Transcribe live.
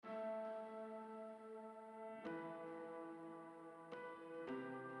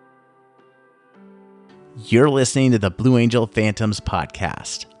You're listening to the Blue Angel Phantoms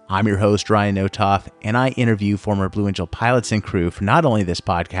podcast. I'm your host, Ryan Notoff, and I interview former Blue Angel pilots and crew for not only this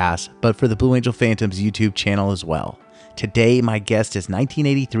podcast, but for the Blue Angel Phantoms YouTube channel as well. Today, my guest is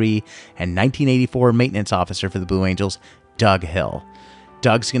 1983 and 1984 maintenance officer for the Blue Angels, Doug Hill.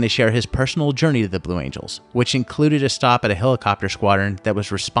 Doug's going to share his personal journey to the Blue Angels, which included a stop at a helicopter squadron that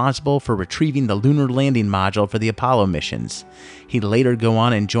was responsible for retrieving the lunar landing module for the Apollo missions. He'd later go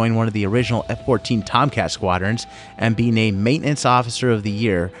on and join one of the original F-14 Tomcat squadrons and be named Maintenance Officer of the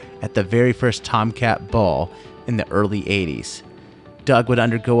Year at the very first Tomcat Ball in the early 80s. Doug would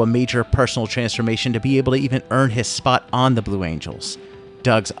undergo a major personal transformation to be able to even earn his spot on the Blue Angels.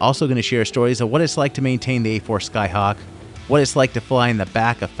 Doug's also going to share stories of what it's like to maintain the A4 Skyhawk, what it's like to fly in the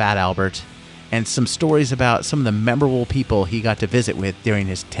back of Fat Albert, and some stories about some of the memorable people he got to visit with during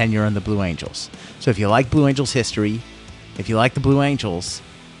his tenure on the Blue Angels. So if you like Blue Angels history, if you like the Blue Angels,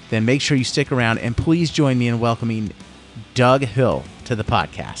 then make sure you stick around and please join me in welcoming Doug Hill to the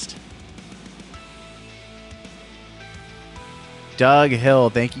podcast. Doug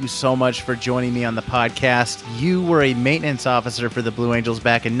Hill, thank you so much for joining me on the podcast. You were a maintenance officer for the Blue Angels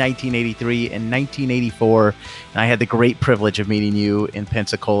back in 1983 and 1984, and I had the great privilege of meeting you in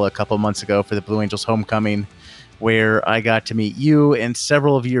Pensacola a couple months ago for the Blue Angels homecoming, where I got to meet you and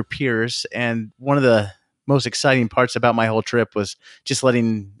several of your peers. And one of the most exciting parts about my whole trip was just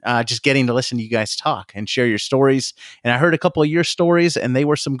getting to listen to you guys talk and share your stories. And I heard a couple of your stories, and they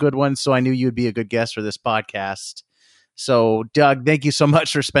were some good ones, so I knew you'd be a good guest for this podcast. So, Doug, thank you so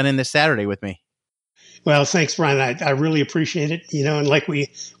much for spending this Saturday with me. Well, thanks, Brian. I really appreciate it. You know, and like we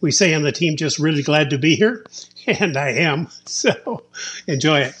say on the team, just really glad to be here. And I am. So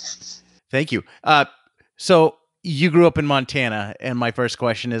enjoy it. Thank you. So you grew up in Montana. And my first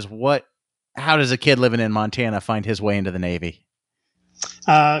question is, how does a kid living in Montana find his way into the Navy?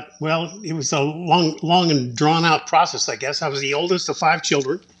 Well, it was a long and drawn out process, I guess. I was the oldest of 5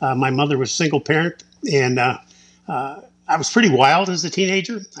 children. My mother was a single parent, and I was pretty wild as a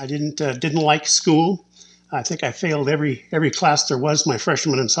teenager. I didn't like school. I think I failed every class there was my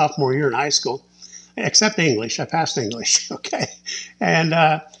freshman and sophomore year in high school, except English. I passed English, okay. And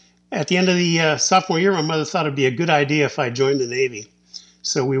at the end of the sophomore year, my mother thought it'd be a good idea if I joined the Navy.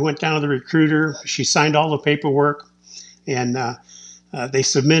 So we went down to the recruiter. She signed all the paperwork, and they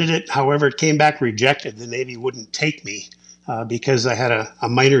submitted it. However, it came back rejected. The Navy wouldn't take me because I had a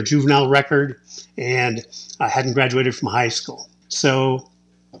minor juvenile record and I hadn't graduated from high school. So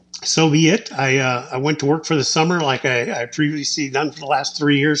be it. I went to work for the summer like I previously done for the last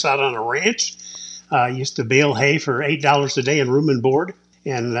 3 years out on a ranch. I used to bale hay for $8 a day in room and board.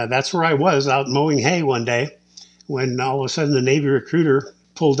 And that's where I was, out mowing hay one day, when all of a sudden the Navy recruiter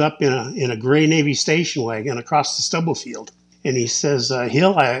pulled up in a gray Navy station wagon across the stubble field. And he says,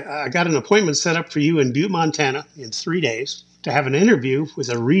 Hill, I got an appointment set up for you in Butte, Montana in 3 days to have an interview with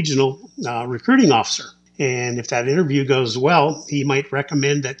a regional recruiting officer. And if that interview goes well, he might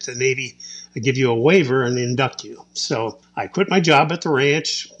recommend that the Navy give you a waiver and induct you. So I quit my job at the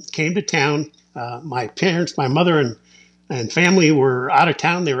ranch, came to town. My parents, my mother and family were out of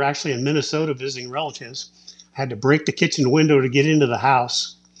town. They were actually in Minnesota visiting relatives. I had to break the kitchen window to get into the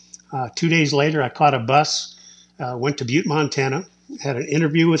house. 2 days later, I caught a bus. Went to Butte, Montana, had an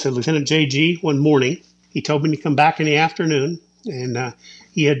interview with Lieutenant J.G. one morning. He told me to come back in the afternoon, and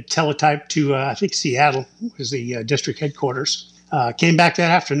he had teletyped to, I think, Seattle was the district headquarters. Came back that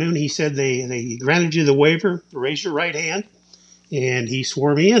afternoon. He said they granted you the waiver, raise your right hand, and he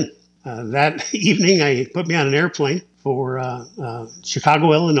swore me in. That evening, I put me on an airplane for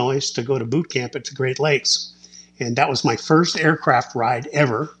Chicago, Illinois, to go to boot camp at the Great Lakes. And that was my first aircraft ride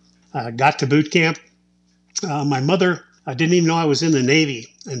ever. Got to boot camp. My mother didn't even know I was in the Navy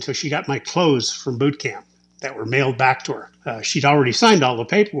until she got my clothes from boot camp that were mailed back to her. She'd already signed all the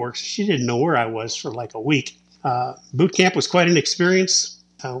paperwork, so she didn't know where I was for like a week. Boot camp was quite an experience.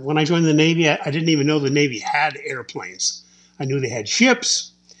 When I joined the Navy, I didn't even know the Navy had airplanes. I knew they had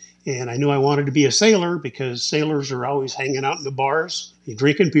ships, and I knew I wanted to be a sailor because sailors are always hanging out in the bars,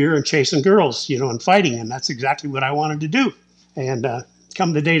 drinking beer and chasing girls, and fighting, and that's exactly what I wanted to do. And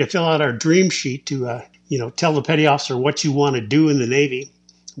come the day to fill out our dream sheet to tell the petty officer what you want to do in the Navy,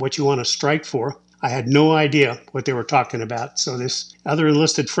 what you want to strike for. I had no idea what they were talking about. So this other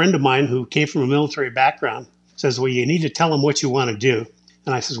enlisted friend of mine who came from a military background says, well, you need to tell them what you want to do.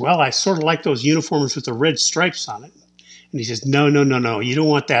 And I says, well, I sort of like those uniforms with the red stripes on it. And he says, no, you don't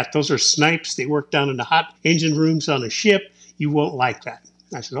want that. Those are snipes. They work down in the hot engine rooms on a ship. You won't like that.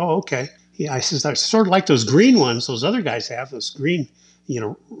 I said, oh, okay. I says, I sort of like those green ones those other guys have, those green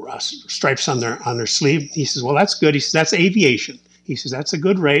stripes on their sleeve. He says, well, that's good. He says, that's aviation. He says, that's a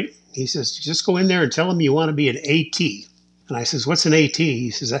good rate. He says, just go in there and tell them you want to be an AT. And I says, what's an AT? He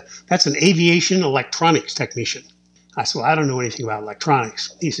says, that's an aviation electronics technician. I said, well, I don't know anything about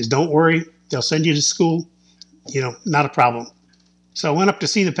electronics. He says, don't worry. They'll send you to school. Not a problem. So I went up to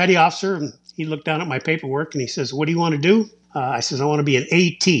see the petty officer, and he looked down at my paperwork, and he says, what do you want to do? I says, I want to be an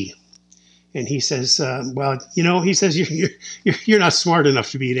AT. And he says, he says, you're not smart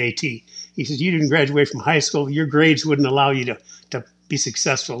enough to be an AT. He says, you didn't graduate from high school. Your grades wouldn't allow you to be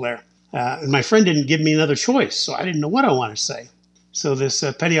successful there. And my friend didn't give me another choice, so I didn't know what I wanted to say. So this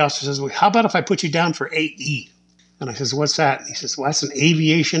petty officer says, well, how about if I put you down for AE? And I says, what's that? And he says, well, that's an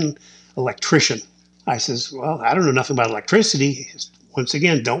aviation electrician. I says, well, I don't know nothing about electricity. He says, once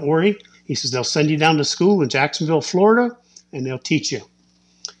again, don't worry. He says, they'll send you down to school in Jacksonville, Florida, and they'll teach you.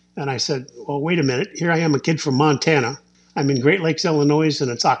 And I said, well, wait a minute. Here I am, a kid from Montana. I'm in Great Lakes, Illinois, and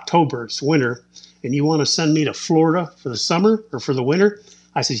it's October. It's winter. And you want to send me to Florida for the summer or for the winter?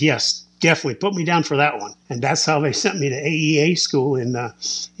 I said, yes, definitely. Put me down for that one. And that's how they sent me to AEA school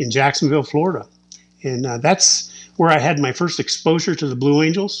in Jacksonville, Florida. And that's where I had my first exposure to the Blue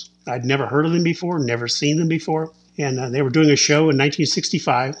Angels. I'd never heard of them before, never seen them before. And they were doing a show in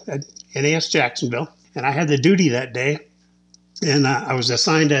 1965 at NAS Jacksonville. And I had the duty that day. And I was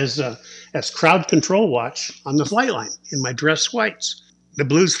assigned as crowd control watch on the flight line in my dress whites. The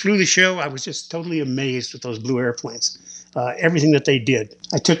Blues flew the show. I was just totally amazed with those blue airplanes, everything that they did.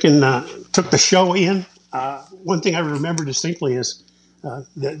 I took the show in. One thing I remember distinctly is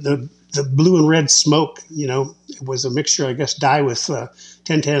the blue and red smoke. It was a mixture, I guess, dye with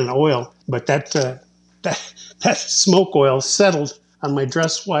 1010 and oil. But that smoke oil settled on my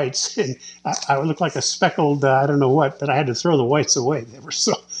dress whites, and I looked like a speckled, I don't know what, but I had to throw the whites away. They were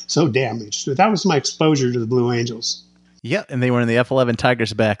so damaged. But that was my exposure to the Blue Angels. Yeah, and they were in the F-11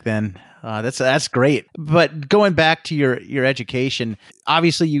 Tigers back then. That's great. But going back to your education,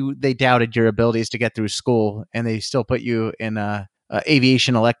 obviously they doubted your abilities to get through school, and they still put you in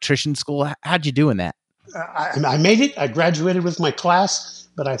aviation electrician school. How'd you do in that? I made it. I graduated with my class,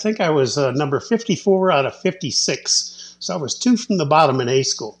 but I think I was number 54 out of 56. So I was 2 from the bottom in A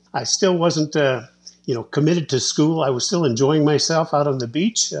school. I still wasn't, committed to school. I was still enjoying myself out on the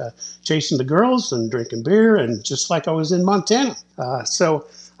beach, chasing the girls and drinking beer, and just like I was in Montana. So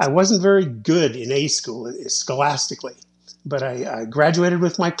I wasn't very good in A school scholastically, but I graduated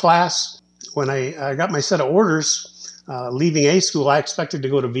with my class. When I got my set of orders, leaving A school, I expected to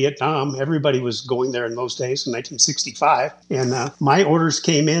go to Vietnam. Everybody was going there in those days in 1965. And my orders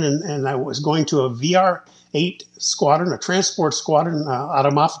came in, and I was going to a VR-8 squadron, a transport squadron out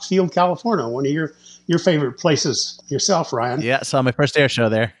of Moffett Field, California, one of your favorite places yourself, Ryan. Yeah, saw my first air show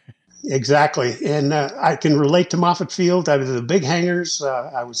there. Exactly. And I can relate to Moffett Field. I was in the big hangars.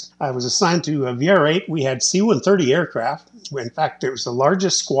 I was assigned to a VR-8. We had C-130 aircraft. In fact, it was the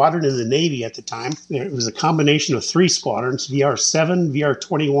largest squadron in the Navy at the time. It was a combination of 3 squadrons, VR-7,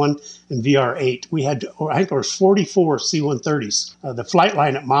 VR-21, and VR-8. We had, I think there was 44 C-130s. The flight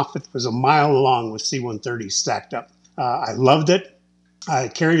line at Moffett was a mile long with C-130s stacked up. I loved it. I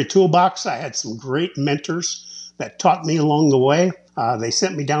carried a toolbox. I had some great mentors that taught me along the way. They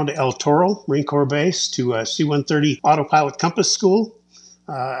sent me down to El Toro, Marine Corps Base, to C-130 Autopilot Compass School.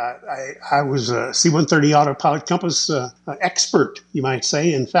 I was a C-130 Autopilot Compass expert, you might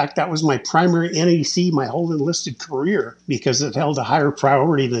say. In fact, that was my primary NEC my whole enlisted career because it held a higher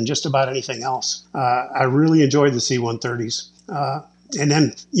priority than just about anything else. I really enjoyed the C-130s. And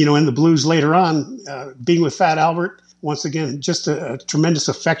then, in the Blues later on, being with Fat Albert, once again, just a tremendous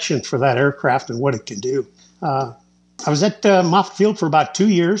affection for that aircraft and what it can do. I was at Moffett Field for about 2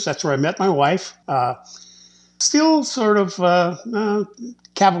 years. That's where I met my wife. Still sort of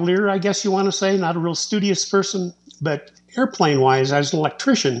cavalier, I guess you want to say, not a real studious person. But airplane-wise, as an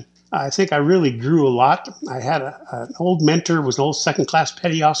electrician, I think I really grew a lot. I had an old mentor, was an old second-class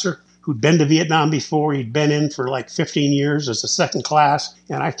petty officer who'd been to Vietnam before. He'd been in for like 15 years as a second class,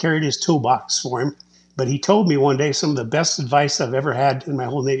 and I carried his toolbox for him. But he told me one day some of the best advice I've ever had in my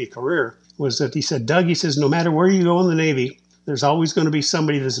whole Navy career was that he said, Doug, he says, no matter where you go in the Navy, there's always going to be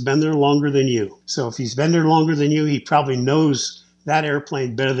somebody that's been there longer than you. So if he's been there longer than you, he probably knows that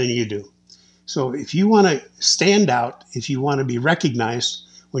airplane better than you do. So if you want to stand out, if you want to be recognized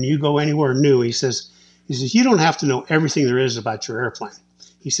when you go anywhere new, he says, you don't have to know everything there is about your airplane.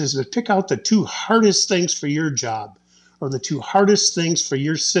 He says, but pick out the 2 hardest things for your job or the 2 hardest things for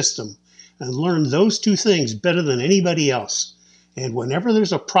your system and learn those 2 things better than anybody else. And whenever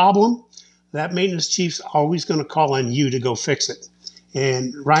there's a problem, that maintenance chief's always going to call on you to go fix it.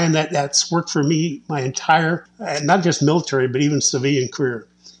 And Ryan, that's worked for me my entire, not just military, but even civilian career,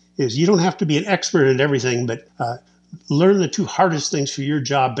 is you don't have to be an expert at everything, but learn the two hardest things for your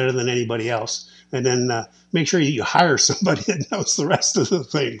job better than anybody else, and then make sure you hire somebody that knows the rest of the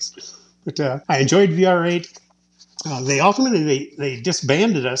things. But I enjoyed VR8. They ultimately they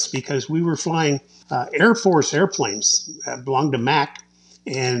disbanded us because we were flying Air Force airplanes that belonged to Mac,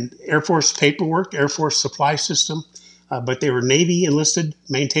 and Air Force paperwork, Air Force supply system, but they were Navy enlisted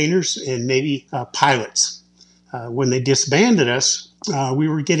maintainers and Navy pilots. When they disbanded us, we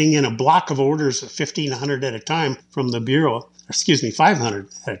were getting in a block of orders of 1,500 at a time from the Bureau, 500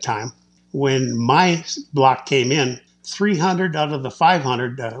 at a time. When my block came in, 300 out of the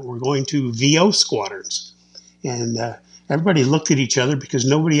 500 were going to VO squadrons. And everybody looked at each other because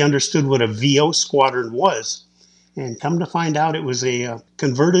nobody understood what a VO squadron was. And come to find out, it was a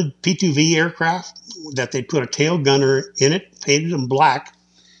converted P-2V aircraft that they put a tail gunner in it, painted them black,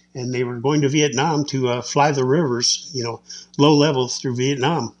 and they were going to Vietnam to fly the rivers, low level through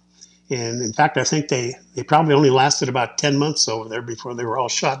Vietnam. And in fact, I think they probably only lasted about 10 months over there before they were all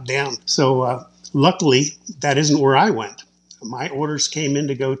shot down. So luckily, that isn't where I went. My orders came in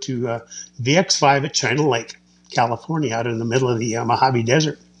to go to VX5 at China Lake, California, out in the middle of the Mojave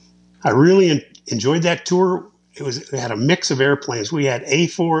Desert. I really enjoyed that tour. It had a mix of airplanes. We had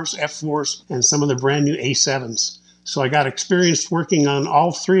A4s, F4s, and some of the brand new A7s. So I got experience working on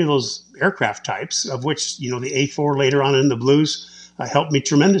all three of those aircraft types, of which, the A4 later on in the Blues helped me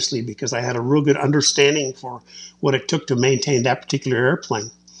tremendously because I had a real good understanding for what it took to maintain that particular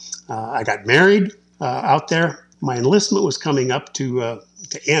airplane. I got married out there. My enlistment was coming up to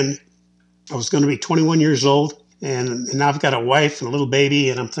end. I was going to be 21 years old. And now I've got a wife and a little baby,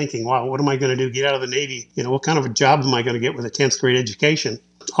 and I'm thinking, wow, what am I going to do? Get out of the Navy? What kind of a job am I going to get with a 10th grade education?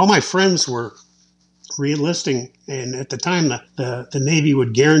 All my friends were re-enlisting, and at the time, the Navy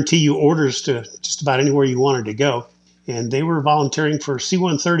would guarantee you orders to just about anywhere you wanted to go. And they were volunteering for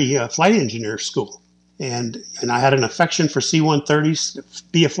C-130 flight engineer school. And I had an affection for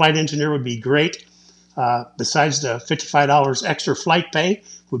C-130s. Be a flight engineer would be great. Besides the $55 extra flight pay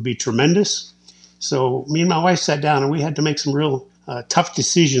would be tremendous. So me and my wife sat down and we had to make some real tough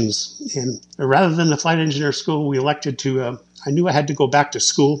decisions. And rather than the flight engineer school, we elected to, I knew I had to go back to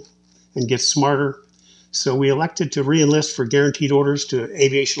school and get smarter. So we elected to re-enlist for guaranteed orders to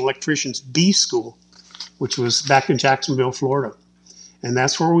Aviation Electricians B School, which was back in Jacksonville, Florida. And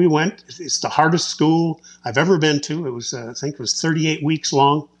that's where we went. It's the hardest school I've ever been to. It was, I think it was 38 weeks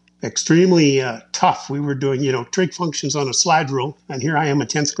long. Extremely tough. We were doing, trig functions on a slide rule, and here I am, a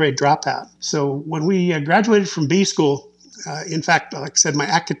 10th grade dropout. So when we graduated from B school, in fact, like I said, my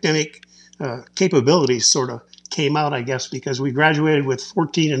academic capabilities sort of came out, I guess, because we graduated with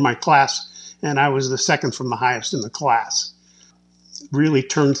 14 in my class, and I was the second from the highest in the class. Really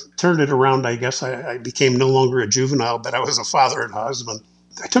turned it around, I guess. I became no longer a juvenile, but I was a father and a husband.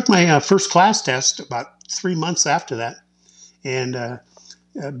 I took my first class test about 3 months after that, and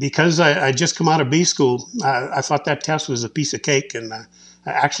because I just come out of B school, I thought that test was a piece of cake. And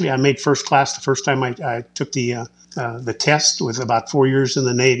actually, I made first class the first time I took the test with about 4 years in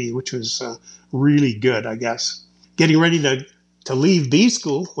the Navy, which was really good, I guess. Getting ready to leave B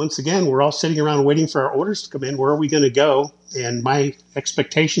school, once again, we're all sitting around waiting for our orders to come in. Where are we going to go? And my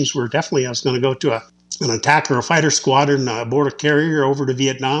expectations were definitely I was going to go to an attack or a fighter squadron aboard a carrier over to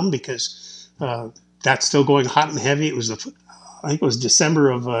Vietnam because that's still going hot and heavy. I think it was December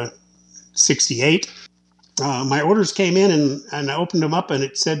of 68. My orders came in and I opened them up and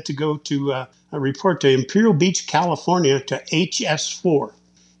it said to go to a report to Imperial Beach, California to HS4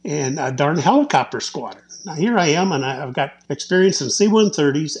 and a darn helicopter squadron. Now here I am and I've got experience in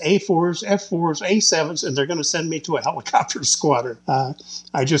C-130s, A4s, F4s, A7s, and they're going to send me to a helicopter squadron.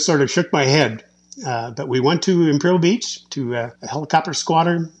 I just sort of shook my head. But we went to Imperial Beach to a helicopter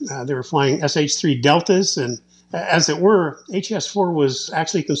squadron. They were flying SH-3 Deltas, and as it were, HS-4 was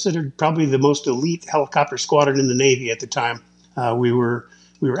actually considered probably the most elite helicopter squadron in the Navy at the time. We were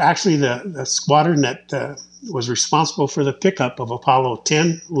actually the squadron that was responsible for the pickup of Apollo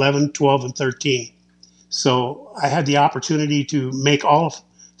 10, 11, 12, and 13. So I had the opportunity to make all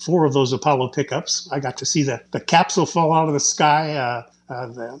 4 of those Apollo pickups. I got to see the capsule fall out of the sky,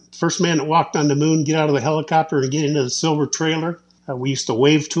 the first man that walked on the moon get out of the helicopter and get into the silver trailer. We used to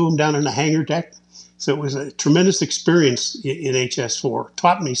wave to him down in the hangar deck. So it was a tremendous experience in HS-4.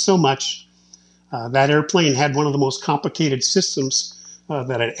 Taught me so much. That airplane had one of the most complicated systems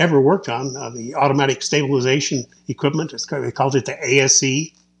that I'd ever worked on, the automatic stabilization equipment. They called it the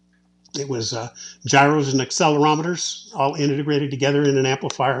ASE. It was gyros and accelerometers all integrated together in an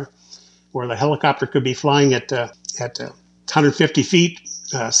amplifier where the helicopter could be flying at 150 feet,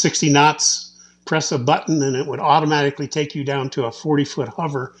 60 knots, press a button, and it would automatically take you down to a 40-foot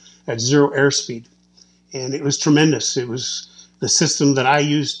hover at 0 airspeed. and it was tremendous. It was the system that I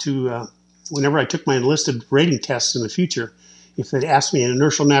used to, whenever I took my enlisted rating tests in the future, if they'd asked me an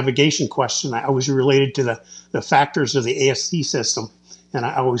inertial navigation question, I always related to the factors of the ASC system, and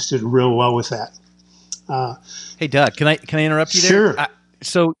I always did real well with that. Hey, Doug, can I interrupt you there?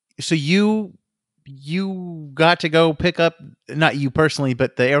 Sure. So you got to go pick up, not you personally,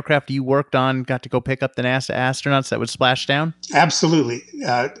 but the aircraft you worked on got to go pick up the NASA astronauts that would splash down? Absolutely.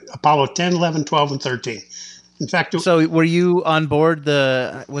 Apollo 10, 11, 12, and 13. In fact, so were you on board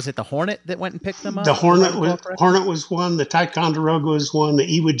was it the Hornet that went and picked them up? The Hornet was one, the Ticonderoga was one, the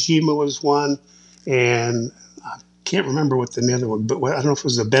Iwo Jima was one, and I can't remember what the other one, but I don't know if it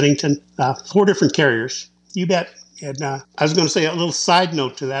was the Bennington. 4 different carriers. You bet. And I was going to say a little side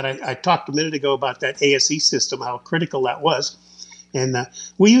note to that. I talked a minute ago about that ASE system, how critical that was. And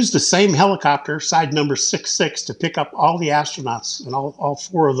we used the same helicopter, side number 66, to pick up all the astronauts and all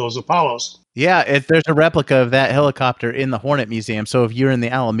 4 of those Apollos. Yeah, there's a replica of that helicopter in the Hornet Museum. So if you're in the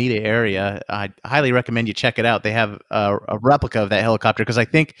Alameda area, I highly recommend you check it out. They have a replica of that helicopter because I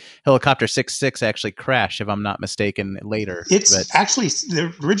think helicopter 66 actually crashed, if I'm not mistaken, later. Actually,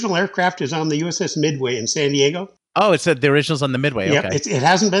 the original aircraft is on the USS Midway in San Diego. Oh, it's the original's on the Midway. Yeah, okay. It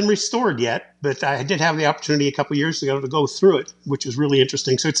hasn't been restored yet, but I did have the opportunity a couple of years ago to go through it, which was really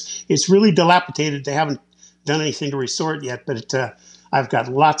interesting. So it's really dilapidated. They haven't done anything to restore it yet, but I've got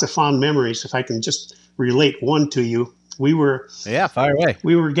lots of fond memories. If I can just relate one to you, fire away.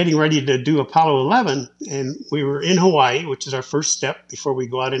 We were getting ready to do Apollo 11, and we were in Hawaii, which is our first step before we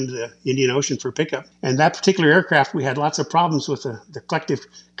go out into the Indian Ocean for pickup. And that particular aircraft, we had lots of problems with the collective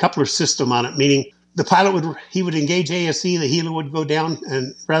coupler system on it, meaning the pilot would engage ASE, the helo would go down,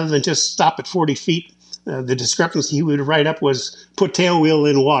 and rather than just stop at 40 feet, the discrepancy he would write up was put tail wheel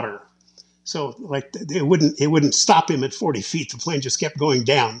in water. So like it wouldn't stop him at 40 feet. The plane just kept going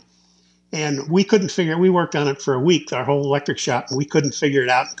down. And we worked on it for a week, our whole electric shop, and we couldn't figure it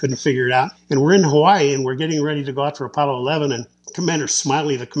out. And we're in Hawaii, and we're getting ready to go out for Apollo 11, and Commander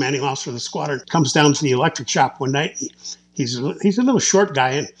Smiley, the commanding officer of the squadron, comes down to the electric shop one night. He's a little short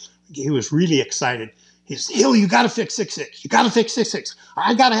guy, and he was really excited. He says, "Hill, you got to fix 66. You got to fix 66.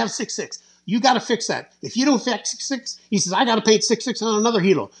 I got to have 66. You got to fix that. If you don't fix 66," he says, "I got to paint 66 on another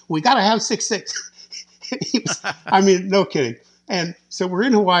helo. We got to have 66." I mean, no kidding. And so we're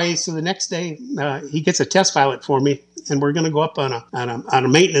in Hawaii. So the next day, he gets a test pilot for me, and we're going to go up on a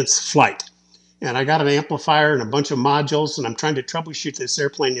maintenance flight. And I got an amplifier and a bunch of modules, and I'm trying to troubleshoot this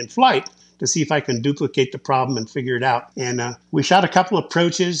airplane in flight to see if I can duplicate the problem and figure it out. And we shot a couple of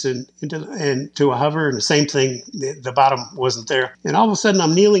approaches and to a hover, and the same thing, the bottom wasn't there. And all of a sudden,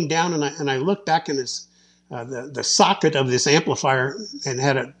 I'm kneeling down, and I look back in this the socket of this amplifier, and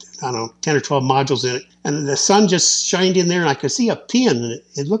had 10 or 12 modules in it. And the sun just shined in there, and I could see a pin, and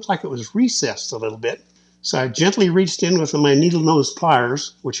it looked like it was recessed a little bit. So I gently reached in with my needle-nose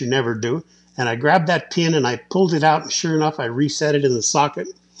pliers, which you never do, and I grabbed that pin, and I pulled it out, and sure enough, I reset it in the socket.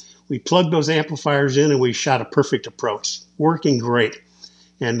 We plugged those amplifiers in, and we shot a perfect approach, working great.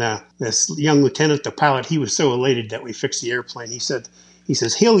 And this young lieutenant, the pilot, he was so elated that we fixed the airplane. He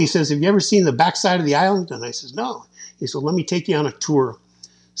says, "Hill," he says, "have you ever seen the backside of the island?" And I says, "No." He said, "Let me take you on a tour."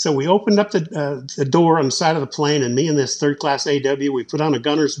 So we opened up the door on the side of the plane, and me and this third-class AW, we put on a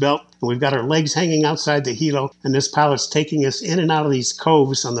gunner's belt, and we've got our legs hanging outside the helo, and this pilot's taking us in and out of these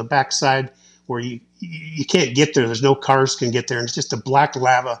coves on the backside where you can't get there. There's no cars can get there, and it's just a black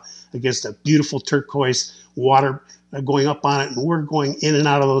lava against a beautiful turquoise water going up on it, and we're going in and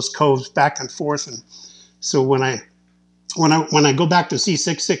out of those coves back and forth. And so when I go back to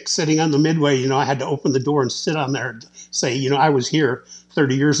C66 sitting on the Midway, I had to open the door and sit on there and say, I was here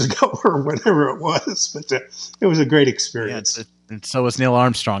 30 years ago or whenever it was. But it was a great experience. Yeah, and so was Neil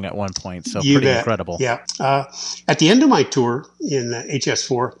Armstrong at one point. So You pretty bet. incredible. Yeah. At the end of my tour in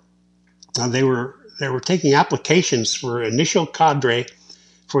HS4, they were taking applications for initial cadre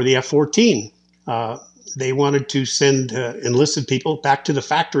for the F-14. They wanted to send enlisted people back to the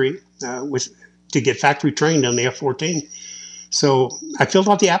factory to get factory trained on the F-14. So I filled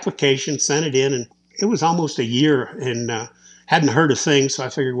out the application, sent it in, and it was almost a year, and hadn't heard a thing. So I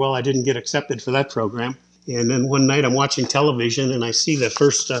figured, well, I didn't get accepted for that program. And then one night I'm watching television, and I see the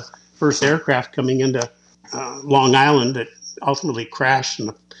first aircraft coming into Long Island that ultimately crashed, and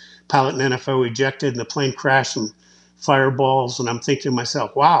the pilot and NFO ejected, and the plane crashed, and fireballs. And I'm thinking to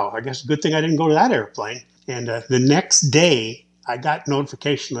myself, wow, I guess good thing I didn't go to that airplane. And the next day, I got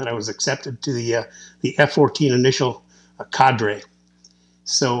notification that I was accepted to the F-14 initial cadre.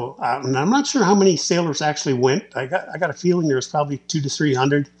 So and I'm not sure how many sailors actually went. I got a feeling there was probably 200 to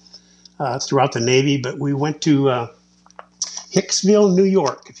 300 throughout the Navy, but we went to Hicksville, New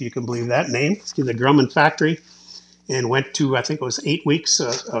York, if you can believe that name, to the Grumman factory, and went to, I think it was 8 weeks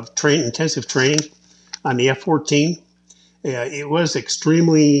of intensive training on the F-14. It was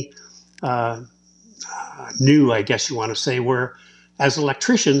extremely new, I guess you want to say, where as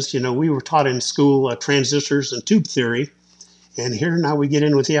electricians, we were taught in school transistors and tube theory. And here now we get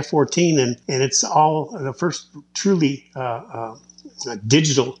in with the F-14, and it's all the first truly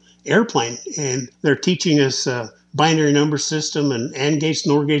digital airplane. And they're teaching us binary number system and AND gates,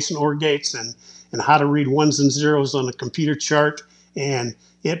 NOR gates, and OR gates, and how to read ones and zeros on a computer chart. And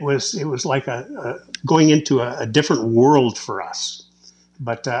it was like going into a different world for us.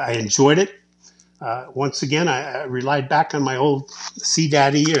 But I enjoyed it. Once again, I relied back on my old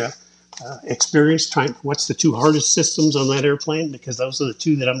CDaddy experience, trying what's the two hardest systems on that airplane, because those are the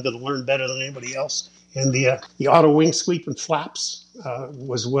two that I'm going to learn better than anybody else. And the auto wing sweep and flaps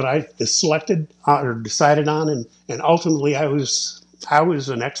was what I selected or decided on, and ultimately I was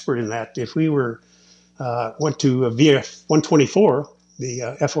an expert in that. If we went to a VF 124, the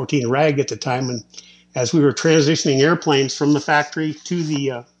F-14 RAG at the time, and as we were transitioning airplanes from the factory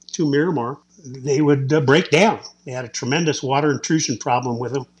to Miramar, they would break down. They had a tremendous water intrusion problem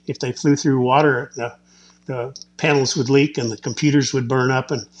with them. If they flew through water, the panels would leak and the computers would burn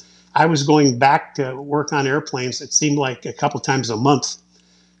up. And I was going back to work on airplanes, it seemed like a couple times a month.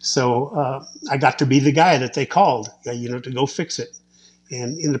 So I got to be the guy that they called, to go fix it.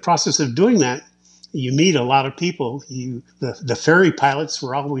 And in the process of doing that, you meet a lot of people. The ferry pilots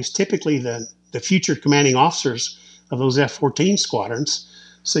were always typically the future commanding officers of those F-14 squadrons.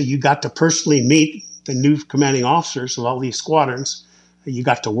 So you got to personally meet the new commanding officers of all these squadrons. You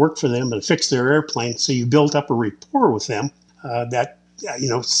got to work for them and fix their airplane. So you built up a rapport with them that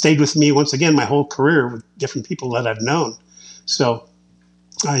stayed with me once again my whole career with different people that I've known. So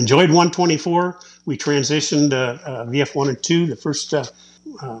I enjoyed 124. We transitioned VF-1 and 2, the first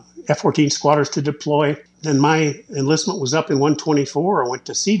F-14 squadrons to deploy. Then my enlistment was up in 124. I went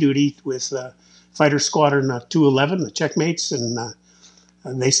to sea duty with Fighter Squadron 211, the checkmates, and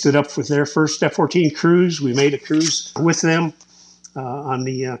they stood up with their first F-14 cruise. We made a cruise with them on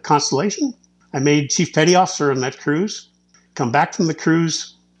the Constellation. I made Chief Petty Officer on that cruise. Come back from the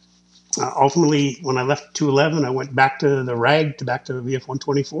cruise. Ultimately, when I left 211, I went back to the RAG, back to VF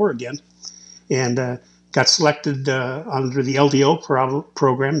 124 again, and got selected under the LDO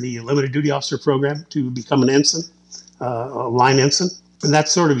program, the Limited Duty Officer program, to become an ensign, a line ensign. And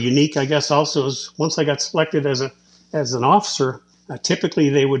that's sort of unique, I guess, also, is once I got selected as an officer, typically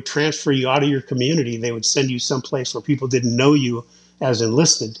they would transfer you out of your community. They would send you someplace where people didn't know you as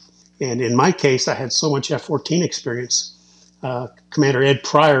enlisted. And in my case, I had so much F-14 experience. Commander Ed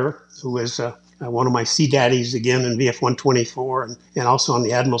Pryor, who was one of my sea daddies again in VF 124 and also on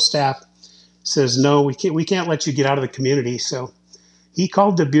the Admiral staff, says, no, we can't let you get out of the community. So he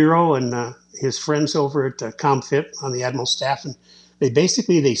called the Bureau and his friends over at ComFit on the Admiral staff, and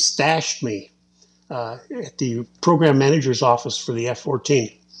they stashed me at the program manager's office for the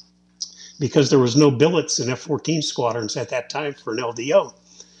F-14 because there was no billets in F-14 squadrons at that time for an LDO.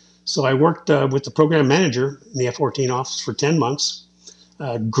 So I worked with the program manager in the F-14 office for 10 months.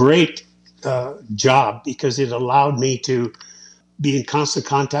 Great job because it allowed me to be in constant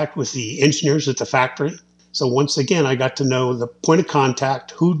contact with the engineers at the factory. So once again, I got to know the point of contact,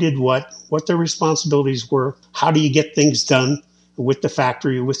 who did what their responsibilities were, how do you get things done with the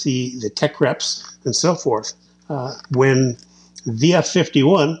factory, with the tech reps, and so forth. When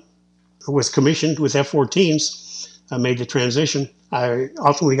VF-51 was commissioned with F-14s, I made the transition. I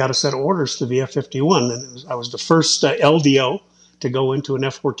ultimately got a set of orders to VF-51, and I was the first LDO to go into an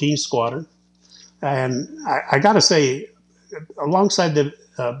F-14 squadron. And I got to say, alongside the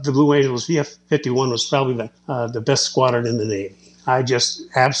Blue Angels, VF-51 was probably the best squadron in the Navy. I just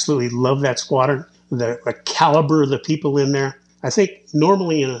absolutely love that squadron, the caliber of the people in there. I think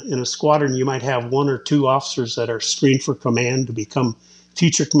normally in a squadron, you might have one or two officers that are screened for command to become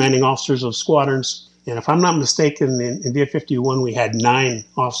future commanding officers of squadrons. And if I'm not mistaken, in VF-51, we had 9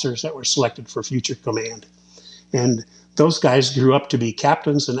 officers that were selected for future command. And those guys grew up to be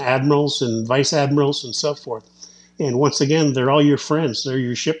captains and admirals and vice admirals and so forth. And once again, they're all your friends. They're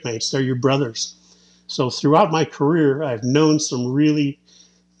your shipmates. They're your brothers. So throughout my career, I've known some really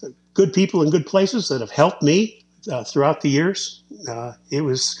good people in good places that have helped me throughout the years. It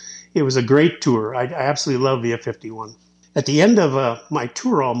was a great tour. I absolutely love VF-51. At the end of my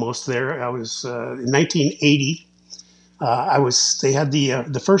tour almost there, I was in 1980. They had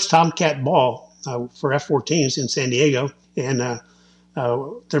the first Tomcat ball for F-14s in San Diego, and there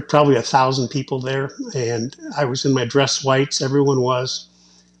are probably 1,000 people there. And I was in my dress whites. Everyone was.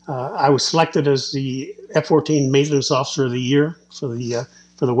 I was selected as the F-14 Maintenance Officer of the Year for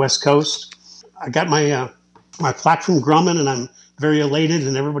the West Coast. I got my plaque from Grumman, and I'm very elated,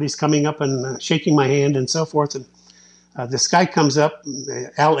 and everybody's coming up and shaking my hand and so forth. And this guy comes up,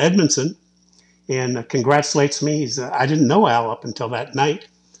 Al Edmondson, and congratulates me. I didn't know Al up until that night.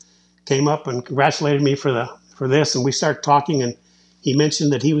 Came up and congratulated me for this, and we started talking. And he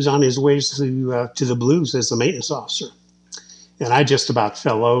mentioned that he was on his way to the Blues as the maintenance officer, and I just about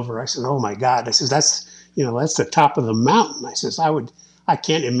fell over. I said, "Oh my God!" I said, "That's the top of the mountain." I says, I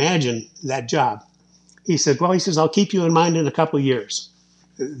can't imagine that job." He said, "Well," he says, "I'll keep you in mind in a couple of years."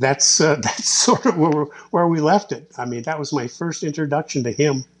 That's sort of where we left it. I mean, that was my first introduction to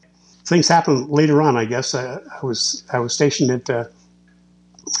him. Things happened later on, I guess. I was stationed at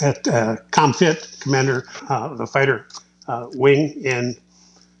ComFit, Commander, the fighter wing, and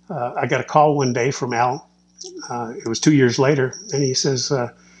I got a call one day from Al. It was 2 years later, and he says,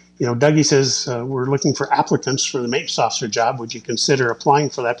 "Doug," he says, "we're looking for applicants for the maintenance officer job. Would you consider applying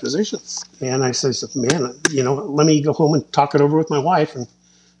for that position?" And I says, "Man, let me go home and talk it over with my wife and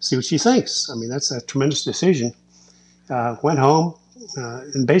see what she thinks." I mean, that's a tremendous decision. Went home,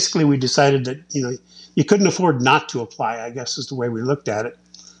 and basically we decided that, you couldn't afford not to apply, I guess is the way we looked at it,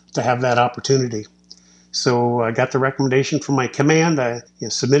 to have that opportunity. So I got the recommendation from my command. I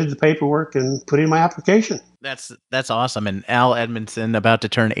submitted the paperwork and put in my application. That's awesome. And Al Edmondson, about to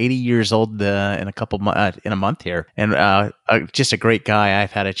turn 80 years old in a month here, and just a great guy.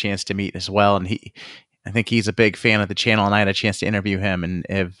 I've had a chance to meet as well, and I think he's a big fan of the channel, and I had a chance to interview him. And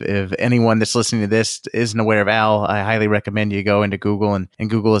if anyone that's listening to this isn't aware of Al, I highly recommend you go into Google and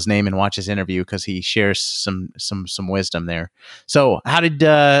Google his name and watch his interview, because he shares some wisdom there. So how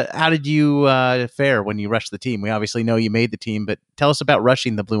did you fare when you rushed the team? We obviously know you made the team, but tell us about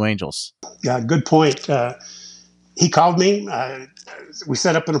rushing the Blue Angels. Yeah, good point. He called me. We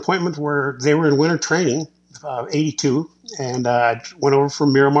set up an appointment where they were in winter training, 82, and I went over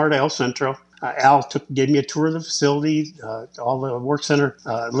from Miramar to El Centro. Al gave me a tour of the facility, all the work center,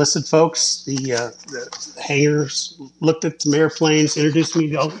 enlisted folks, the hangars, looked at some airplanes, introduced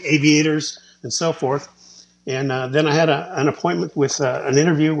me to aviators and so forth. And then I had an appointment with an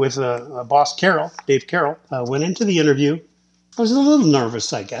interview with Boss Carroll, Dave Carroll. Went into the interview. I was a little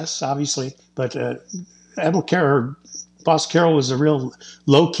nervous, I guess, obviously, but Admiral Carroll, Boss Carroll, was a real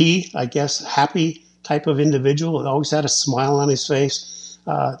low-key, I guess, happy type of individual. Always had a smile on his face.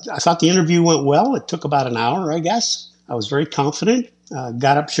 I thought the interview went well. It took about an hour, I guess. I was very confident.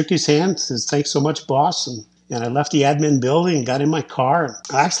 Got up, shook his hand, says, "Thanks so much, boss." And I left the admin building and got in my car. And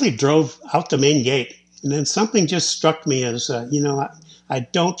I actually drove out the main gate. And then something just struck me as, I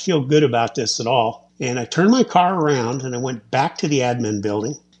don't feel good about this at all. And I turned my car around and I went back to the admin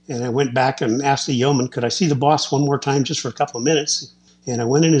building. And I went back and asked the yeoman, could I see the boss one more time just for a couple of minutes? And I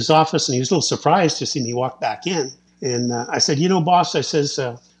went in his office, and he was a little surprised to see me walk back in. And I said, "Boss," I says,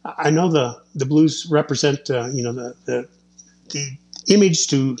 "I know the Blues represent, the image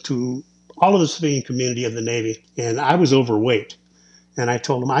to all of the civilian community of the Navy, and I was overweight." And I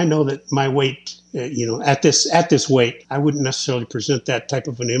told him, "I know that my weight, at this weight, I wouldn't necessarily present that type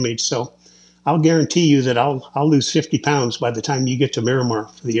of an image. So I'll guarantee you that I'll lose 50 pounds by the time you get to Miramar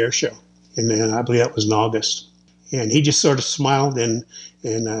for the air show." And then I believe that was in August. And he just sort of smiled and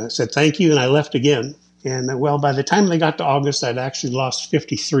said, "Thank you." And I left again. And by the time they got to August, I'd actually lost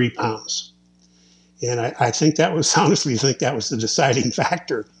 53 pounds. And I think that was, honestly, that was the deciding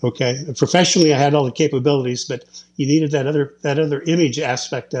factor. Okay. Professionally, I had all the capabilities, but you needed that other image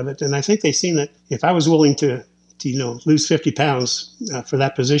aspect of it. And I think they seen that if I was willing to lose 50 pounds for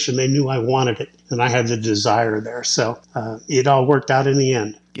that position, they knew I wanted it, and I had the desire there. So it all worked out in the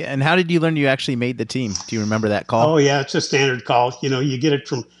end. Yeah. And how did you learn you actually made the team? Do you remember that call? Oh, yeah. It's a standard call. You get it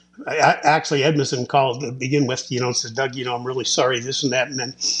from, actually, Edmondson called to begin with, says, "Doug, I'm really sorry, this and that." And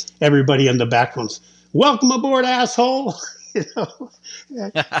then everybody in the back one's, "Welcome aboard, asshole." And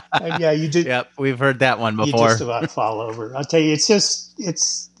yeah, you did. Yep, we've heard that one before. You just about fall over. I'll tell you,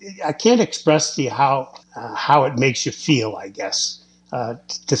 I can't express to you how it makes you feel, I guess,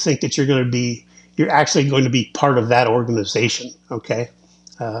 to think that you're actually going to be part of that organization. Okay.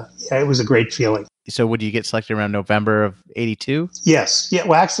 It was a great feeling. So would you get selected around November of 82? Yes. Yeah.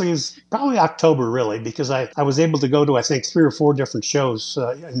 Well, actually, it was probably October, really, because I was able to go to, I think, 3 or 4 different shows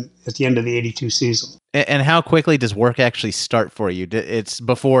at the end of the 82 season. And how quickly does work actually start for you? It's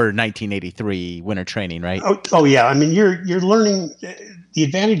before 1983 winter training, right? Oh yeah. I mean, you're learning. The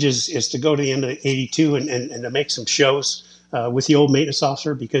advantage is to go to the end of 82 and to make some shows with the old maintenance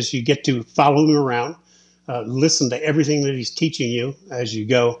officer, because you get to follow him around. listen to everything that he's teaching you as you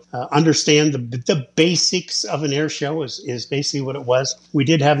go. Understand the basics of an air show is basically what it was. We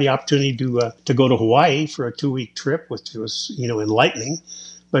did have the opportunity to go to Hawaii for a 2-week trip, which was enlightening.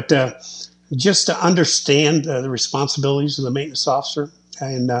 But just to understand the responsibilities of the maintenance officer,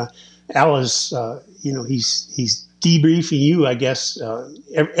 and Al is he's debriefing you, I guess,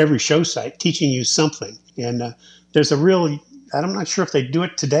 every show site, teaching you something. And there's a real, I'm not sure if they do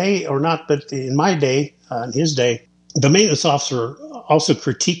it today or not, but in my day, in his day, the maintenance officer also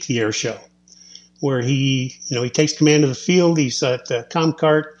critiqued the air show, where he takes command of the field. He's at the comm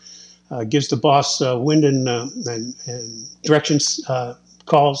cart, gives the boss wind and directions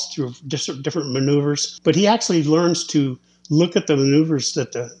calls through different maneuvers. But he actually learns to look at the maneuvers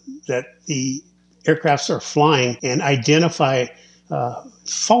that the aircrafts are flying and identify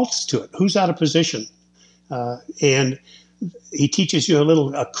faults to it. Who's out of position? And he teaches you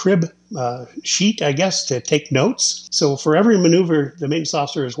a crib sheet, I guess, to take notes. So for every maneuver, the maintenance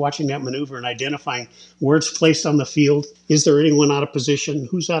officer is watching that maneuver and identifying where it's placed on the field. Is there anyone out of position?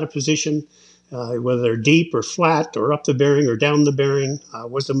 Who's out of position? Whether they're deep or flat or up the bearing or down the bearing.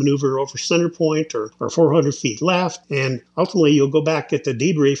 Was the maneuver over center point or 400 feet left? And ultimately, you'll go back at the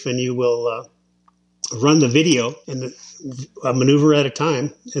debrief and you will run the video and a maneuver at a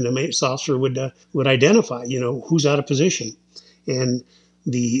time, and the maintenance officer would identify, who's out of position. And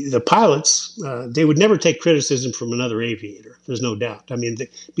the pilots, they would never take criticism from another aviator. There's no doubt. I mean,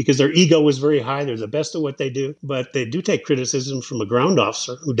 because their ego was very high. They're the best at what they do, but they do take criticism from a ground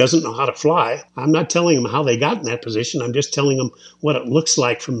officer who doesn't know how to fly. I'm not telling him how they got in that position. I'm just telling him what it looks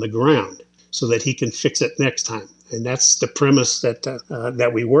like from the ground so that he can fix it next time. And that's the premise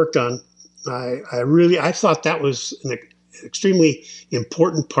that we worked on. I thought that was an extremely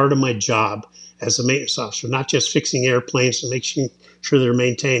important part of my job as a maintenance officer, not just fixing airplanes and making sure they're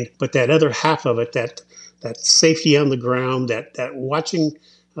maintained, but that other half of it, that safety on the ground, that watching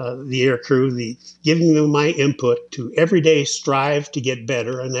the air crew, giving them my input to every day strive to get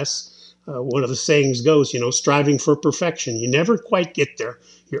better. And that's one of the sayings goes, striving for perfection. You never quite get there.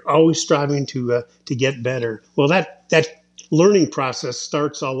 You're always striving to get better. Well, that learning process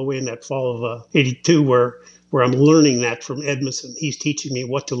starts all the way in that fall of '82, where I'm learning that from Edmondson. He's teaching me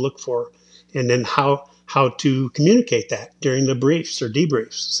what to look for, and then how to communicate that during the briefs or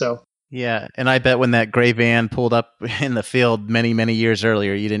debriefs. So yeah, and I bet when that gray van pulled up in the field many, many years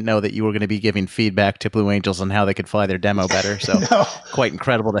earlier, you didn't know that you were going to be giving feedback to Blue Angels on how they could fly their demo better. So no. Quite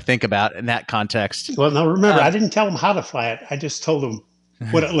incredible to think about in that context. Well, now remember, I didn't tell them how to fly it. I just told them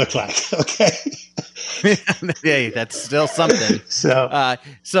what it looked like. Okay. Hey, that's still something.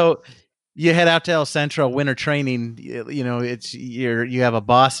 So you head out to El Centro, winter training. It's you have a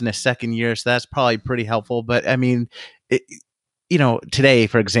boss in his second year, so that's probably pretty helpful. But I mean, today,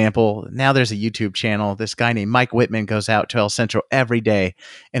 for example, now there's a YouTube channel. This guy named Mike Whitman goes out to El Centro every day,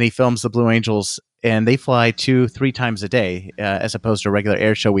 and he films the Blue Angels. And they fly 2-3 times a day, as opposed to a regular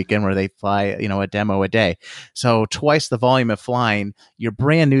air show weekend where they fly, a demo a day. So twice the volume of flying. You're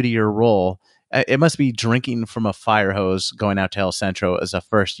brand new to your role. It must be drinking from a fire hose going out to El Centro as a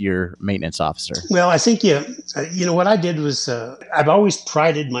first-year maintenance officer. Well, I think what I did was I've always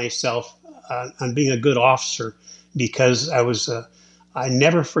prided myself on being a good officer because I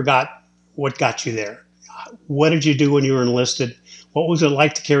never forgot what got you there. What did you do when you were enlisted? What was it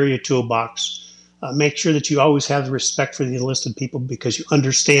like to carry a toolbox? Make sure that you always have the respect for the enlisted people because you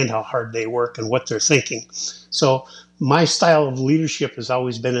understand how hard they work and what they're thinking. So my style of leadership has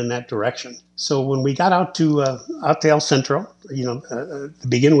always been in that direction. So when we got out to El Centro, to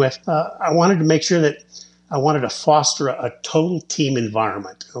begin with, I wanted to make sure that I wanted to foster a total team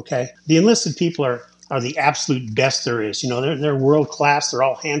environment. Okay, the enlisted people are the absolute best there is. They're world class. They're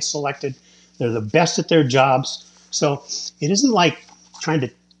all hand selected. They're the best at their jobs. So it isn't like trying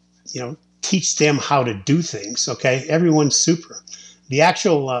to, teach them how to do things, okay? Everyone's super. The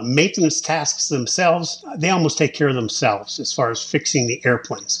actual maintenance tasks themselves, they almost take care of themselves as far as fixing the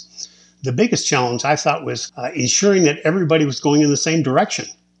airplanes. The biggest challenge I thought was ensuring that everybody was going in the same direction,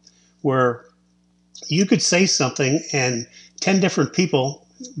 where you could say something and 10 different people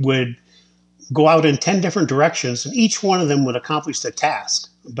would go out in 10 different directions and each one of them would accomplish the task.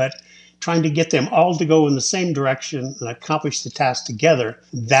 But trying to get them all to go in the same direction and accomplish the task together,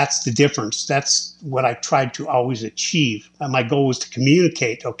 that's the difference. That's what I tried to always achieve. My goal was to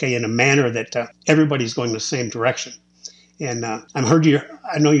communicate, in a manner that everybody's going the same direction. And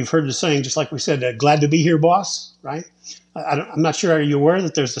I know you've heard the saying, just like we said, glad to be here, boss, right? I'm not sure, are you aware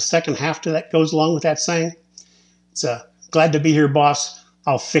that there's the second half to that goes along with that saying? It's glad to be here, boss,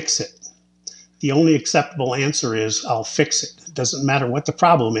 I'll fix it. The only acceptable answer is I'll fix it. It doesn't matter what the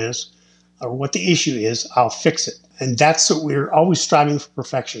problem is. or what the issue is, I'll fix it. And that's what we're always striving for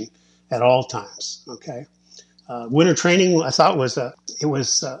perfection at all times. Okay. Winter training, I thought was a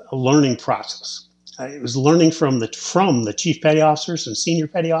learning process. It was learning from the chief petty officers and senior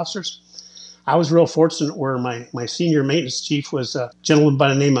petty officers. I was real fortunate where my senior maintenance chief was a gentleman by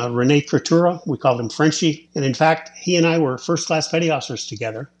the name of Rene Cretura. We called him Frenchie. And in fact, he and I were first-class petty officers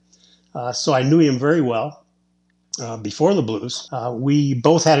together. So I knew him very well before the Blues. We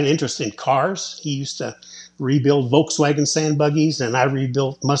both had an interest in cars. He used to rebuild Volkswagen sand buggies, and I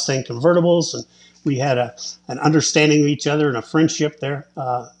rebuilt Mustang convertibles. And we had an understanding of each other and a friendship there.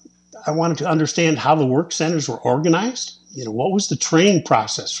 I wanted to understand how the work centers were organized. What was the training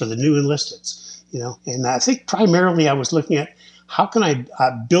process for the new enlisteds? And I think primarily I was looking at how can I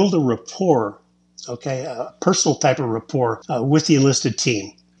build a rapport, okay, a personal type of rapport with the enlisted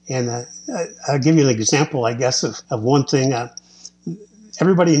team. And I'll give you an example, I guess, of one thing.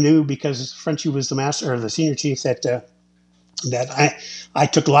 Everybody knew because Frenchie was the master or the senior chief that I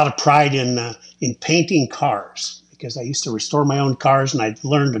took a lot of pride in painting cars because I used to restore my own cars and I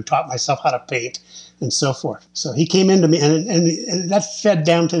learned and taught myself how to paint and so forth. So he came into me and that fed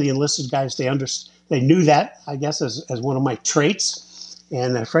down to the enlisted guys. They knew that, I guess, as one of my traits.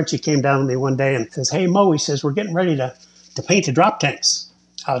 And Frenchie came down to me one day and says, "Hey, Mo," he says, "we're getting ready to paint the drop tanks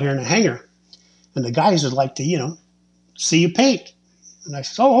out here in the hangar. And the guys would like to, see you paint." And I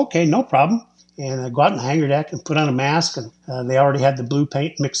said, "Oh, okay, no problem." And I go out in the hangar deck and put on a mask, and they already had the blue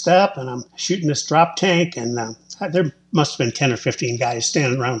paint mixed up, and I'm shooting this drop tank, and there must have been 10 or 15 guys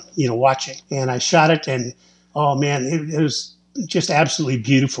standing around, watching. And I shot it, and oh man, it was just absolutely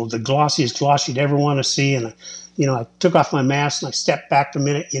beautiful. The glossiest gloss you'd ever want to see. And I took off my mask and I stepped back a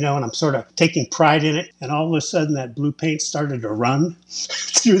minute, and I'm sort of taking pride in it. And all of a sudden that blue paint started to run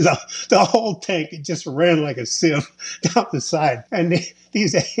through the whole tank. It just ran like a sieve down the side. And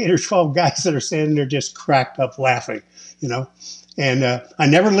these 8 or 12 guys that are standing there just cracked up laughing, And I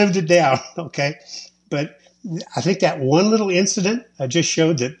never lived it down, okay? But I think that one little incident just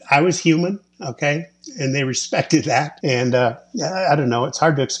showed that I was human, okay? And they respected that. And I don't know, it's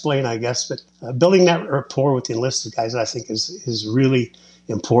hard to explain, I guess, but building that rapport with the enlisted guys, I think, is really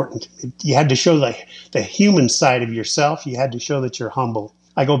important. You had to show the human side of yourself. You had to show that you're humble.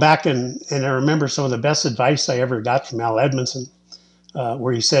 I go back and I remember some of the best advice I ever got from Al Edmondson,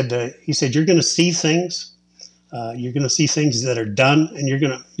 where he said, "You're going to see things. You're going to see things that are done, and you're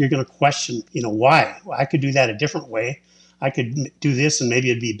going to question, why? Well, I could do that a different way. I could do this, and maybe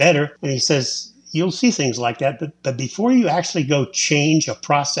it'd be better." And he says, "You'll see things like that, but before you actually go change a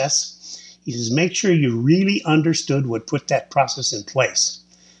process," he says, "make sure you really understood what put that process in place,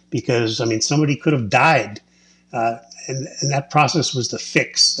 because somebody could have died, and that process was the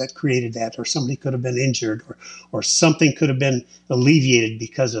fix that created that, or somebody could have been injured, or something could have been alleviated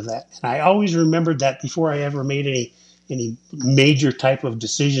because of that." And I always remembered that before I ever made any major type of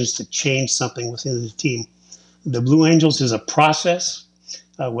decisions to change something within the team. The Blue Angels is a process,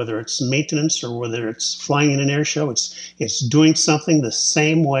 whether it's maintenance or whether it's flying in an air show. It's doing something the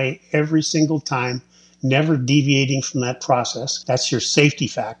same way every single time, never deviating from that process. That's your safety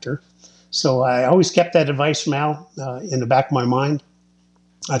factor. So I always kept that advice from Al in the back of my mind.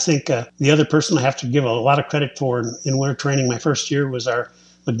 I think the other person I have to give a lot of credit for in winter training my first year was our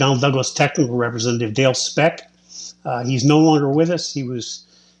McDonnell Douglas technical representative, Dale Speck. He's no longer with us. He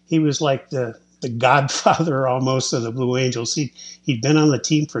was like the godfather almost of the Blue Angels. He'd been on the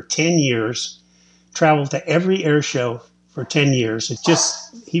team for 10 years, traveled to every air show for 10 years.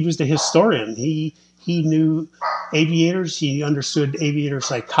 He was the historian. He knew aviators. He understood aviator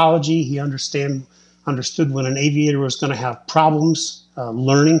psychology. He understood when an aviator was going to have problems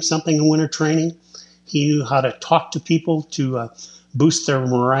learning something in winter training. He knew how to talk to people to boost their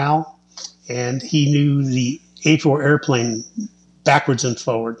morale. And he knew the A4 airplane backwards and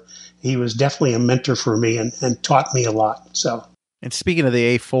forward. He was definitely a mentor for me and taught me a lot. So. And speaking of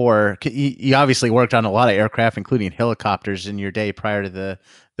the A4, you obviously worked on a lot of aircraft, including helicopters in your day prior to the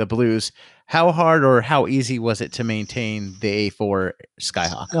Blues. How hard or how easy was it to maintain the A4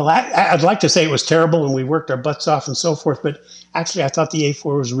 Skyhawk? Well, I'd like to say it was terrible and we worked our butts off and so forth, but actually I thought the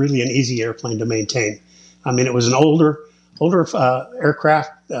A4 was really an easy airplane to maintain. It was an older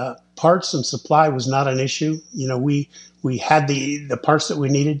aircraft. Parts and supply was not an issue. We had the parts that we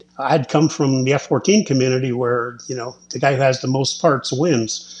needed. I had come from the F-14 community where, the guy who has the most parts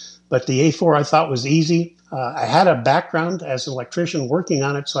wins. But the A4 I thought was easy. I had a background as an electrician working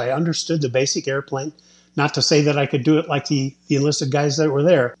on it, so I understood the basic airplane. Not to say that I could do it like the enlisted guys that were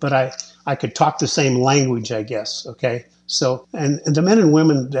there, but I could talk the same language, I guess, okay? So, and the men and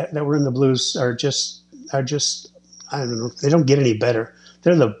women that were in the Blues are just, I don't know, they don't get any better.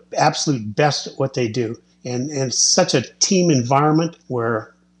 they're the absolute best at what they do. And it's such a team environment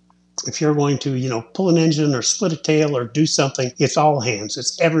where if you're going to, pull an engine or split a tail or do something, it's all hands.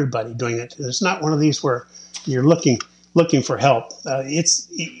 It's everybody doing it. And it's not one of these where you're looking for help.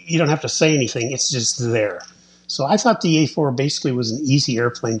 You don't have to say anything. It's just there. So I thought the A4 basically was an easy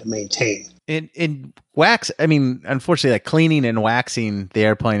airplane to maintain. In wax, I mean, unfortunately, like cleaning and waxing the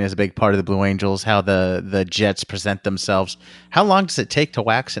airplane is a big part of the Blue Angels, how the jets present themselves. How long does it take to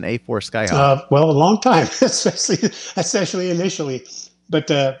wax an A4 Skyhawk? Well, a long time, especially initially. But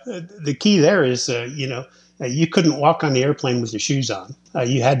the key there is, you couldn't walk on the airplane with your shoes on.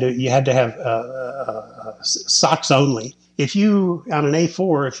 You had to have socks only. If you on an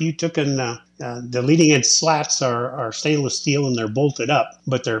A4, if you took the leading edge slats are stainless steel and they're bolted up,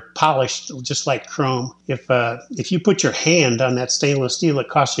 but they're polished just like chrome. If you put your hand on that stainless steel, it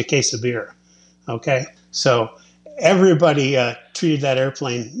costs you a case of beer. Okay, so everybody treated that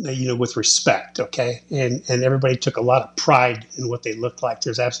airplane, with respect. Okay, and everybody took a lot of pride in what they looked like.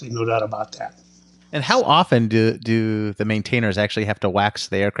 There's absolutely no doubt about that. And how often do the maintainers actually have to wax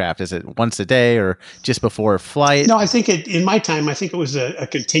the aircraft? Is it once a day or just before flight? No, I think in my time, I think it was a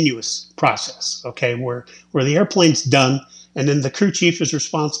continuous process, okay, where the airplane's done, and then the crew chief is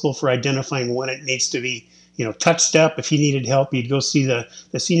responsible for identifying when it needs to be, touched up. If he needed help, he'd go see the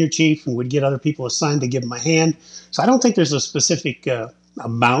senior chief and would get other people assigned to give him a hand. So I don't think there's a specific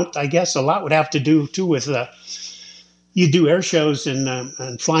amount, I guess. A lot would have to do, too, with you do air shows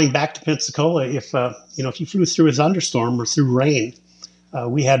and flying back to Pensacola. If you flew through a thunderstorm or through rain,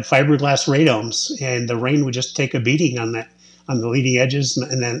 we had fiberglass radomes, and the rain would just take a beating on the leading edges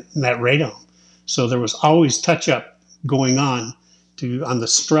and that radome. So there was always touch up going on on the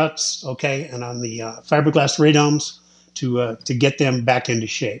struts, okay, and on the fiberglass radomes to get them back into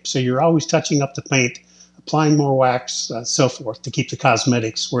shape. So you're always touching up the paint, applying more wax, so forth, to keep the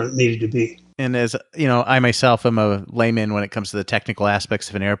cosmetics where it needed to be. And as you know, I myself am a layman when it comes to the technical aspects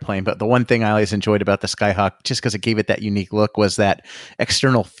of an airplane. But the one thing I always enjoyed about the Skyhawk, just because it gave it that unique look, was that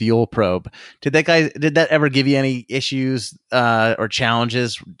external fuel probe. Did that ever give you any issues or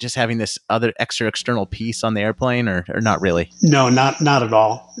challenges, just having this other external piece on the airplane, or not really? No, not at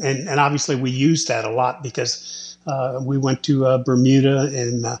all. And obviously we used that a lot because we went to Bermuda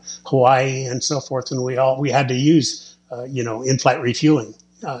and Hawaii and so forth, and we had to use in-flight refueling.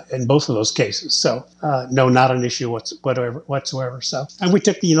 In both of those cases. So, no, not an issue whatsoever. So, and we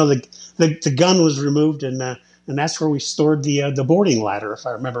took, the gun was removed and that's where we stored the boarding ladder, if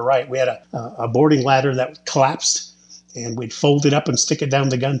I remember right. We had a boarding ladder that collapsed and we'd fold it up and stick it down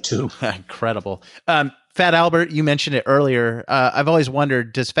the gun tube. Incredible. Fat Albert, you mentioned it earlier. I've always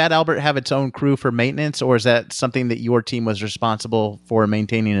wondered, does Fat Albert have its own crew for maintenance, or is that something that your team was responsible for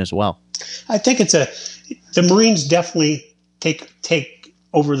maintaining as well? I think the Marines definitely take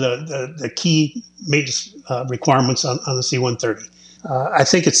over the key maintenance requirements on the C-130. I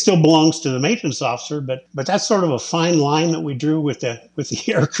think it still belongs to the maintenance officer, but that's sort of a fine line that we drew with the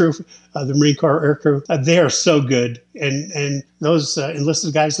air crew, the Marine Corps air crew. They are so good, and those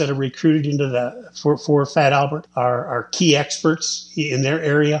enlisted guys that are recruited into for Fat Albert are key experts in their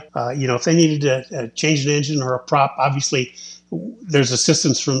area. If they needed to change an engine or a prop, obviously there's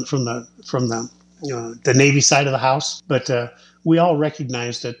assistance from the Navy side of the house, but we all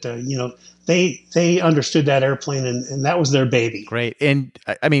recognized that, they understood that airplane and that was their baby. Great. And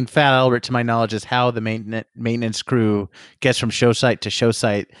I mean, Fat Albert, to my knowledge, is how the maintenance crew gets from show site to show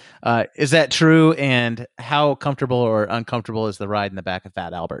site. Is that true? And how comfortable or uncomfortable is the ride in the back of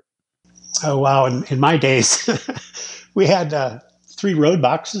Fat Albert? Oh, wow. In my days, we had 3 road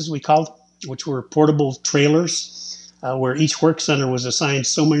boxes, we called, which were portable trailers. Where each work center was assigned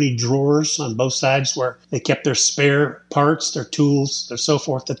so many drawers on both sides where they kept their spare parts, their tools, their so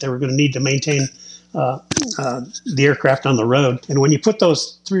forth that they were going to need to maintain the aircraft on the road. And when you put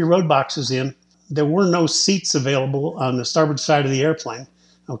those 3 road boxes in, there were no seats available on the starboard side of the airplane,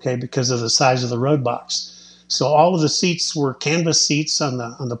 okay, because of the size of the road box. So all of the seats were canvas seats on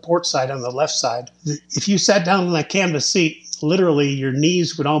the port side, on the left side. If you sat down on that canvas seat, literally your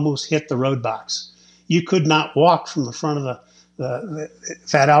knees would almost hit the road box. You could not walk from the front of the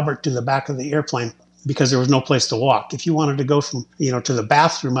Fat Albert to the back of the airplane because there was no place to walk. If you wanted to go from, to the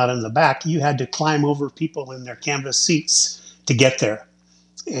bathroom out in the back, you had to climb over people in their canvas seats to get there.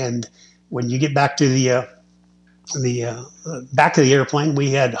 And when you get back to the back of the airplane,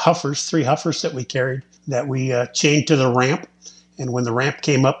 we had 3 huffers that we carried that we chained to the ramp. And when the ramp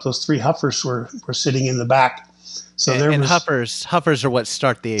came up, those 3 huffers were sitting in the back. So huffers are what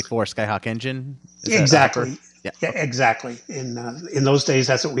start the A4 Skyhawk engine? Exactly. Yeah. Yeah, Okay. exactly. In those days,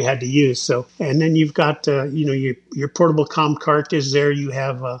 that's what we had to use. So, and then you've got your portable comm cart is there. You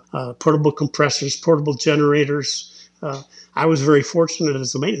have portable compressors, portable generators. I was very fortunate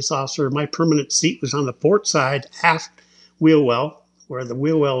as a maintenance officer. My permanent seat was on the port side, aft wheel well, where the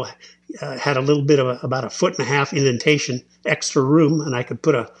wheel well had a little bit of about a foot and a half indentation, extra room, and I could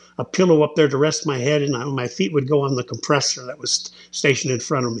put a pillow up there to rest my head, and my feet would go on the compressor that was stationed in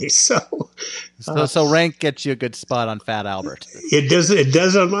front of me. So So rank gets you a good spot on Fat Albert. it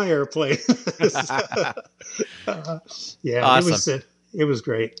does on my airplane. Yeah, Awesome. it was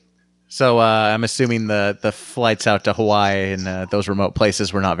great. So I'm assuming the flights out to Hawaii and those remote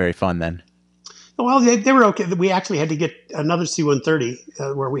places were not very fun then. Well, they were okay. We actually had to get another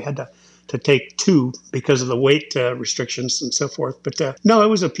C-130 where we had to take two because of the weight restrictions and so forth. But no, it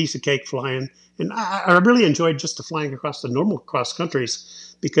was a piece of cake flying. And I really enjoyed just the flying across the normal cross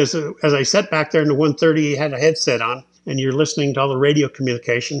countries because as I sat back there in the 130, you had a headset on and you're listening to all the radio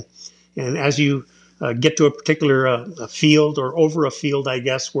communication. And as you get to a particular field or over a field, I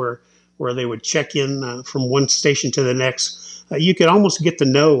guess, where they would check in from one station to the next, you could almost get to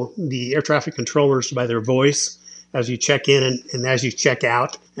know the air traffic controllers by their voice as you check in and as you check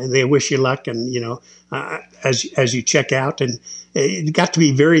out, and they wish you luck. And as you check out, and it got to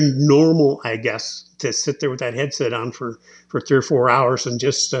be very normal, I guess, to sit there with that headset on for 3 or 4 hours and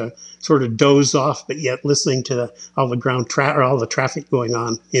just sort of doze off, but yet listening to all the traffic going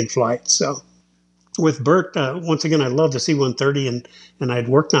on in flight. So with Bert, once again, I love the C-130, and I'd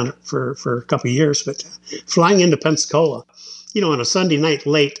worked on it for a couple of years. But flying into Pensacola, on a Sunday night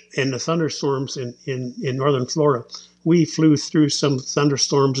late in the thunderstorms in northern Florida, we flew through some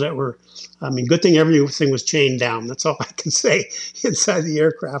thunderstorms that were, good thing everything was chained down. That's all I can say inside the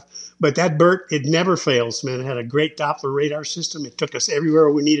aircraft. But that Bert, it never fails, man. It had a great Doppler radar system. It took us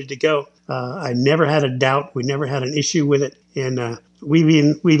everywhere we needed to go. I never had a doubt. We never had an issue with it. And we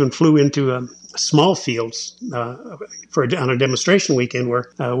even flew into small fields on a demonstration weekend where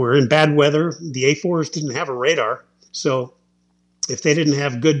we're in bad weather. The A4s didn't have a radar, so if they didn't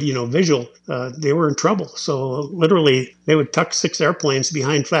have good, visual, they were in trouble. So literally, they would tuck 6 airplanes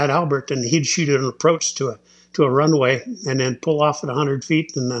behind Fat Albert, and he'd shoot an approach to a runway, and then pull off at 100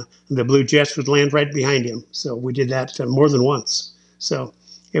 feet, and the Blue Jets would land right behind him. So we did that more than once. So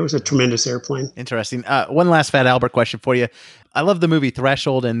it was a tremendous airplane. Interesting. One last Fat Albert question for you. I love the movie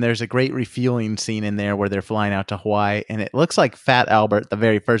Threshold, and there's a great refueling scene in there where they're flying out to Hawaii, and it looks like Fat Albert, the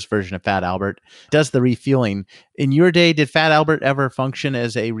very first version of Fat Albert, does the refueling. In your day, did Fat Albert ever function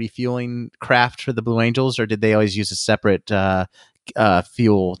as a refueling craft for the Blue Angels, or did they always use a separate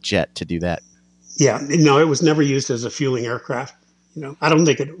fuel jet to do that? Yeah, no, it was never used as a fueling aircraft. I don't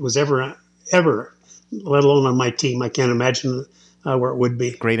think it was ever, let alone on my team. I can't imagine where it would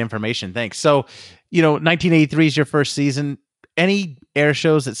be. Great information. Thanks. So, 1983 is your first season. Any air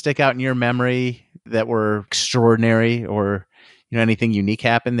shows that stick out in your memory that were extraordinary, or anything unique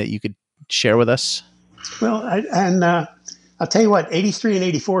happened that you could share with us? Well, I'll tell you what, 83 and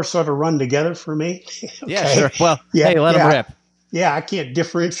 84 sort of run together for me. Okay. Yeah, sure. Well, hey, let them rip. Yeah, I can't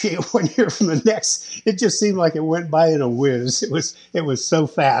differentiate one year from the next. It just seemed like it went by in a whiz. It was so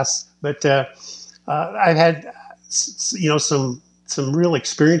fast. But I've had some real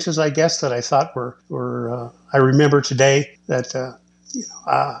experiences, I guess, that I thought were I remember today. That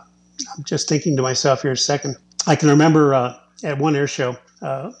I'm just thinking to myself here a second. I can remember at one air show.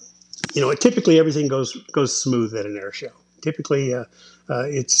 Typically everything goes smooth at an air show. Typically,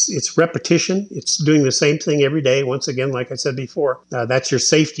 it's repetition. It's doing the same thing every day. Once again, like I said before, that's your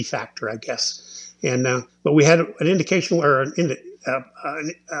safety factor, I guess. And but we had an indication or an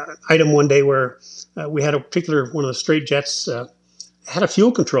item one day where we had a particular one of the straight jets had a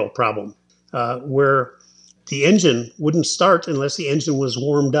fuel control problem where the engine wouldn't start unless the engine was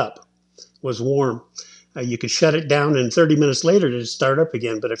warmed up, was warm. You could shut it down, and 30 minutes later it'd start up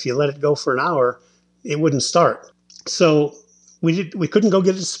again. But if you let it go for an hour, it wouldn't start. So we couldn't go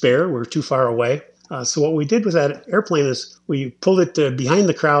get a spare. We were too far away. So what we did with that airplane is we pulled it behind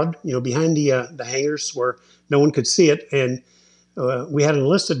the crowd, behind the hangars where no one could see it. And we had an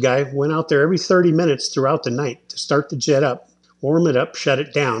enlisted guy went out there every 30 minutes throughout the night to start the jet up, warm it up, shut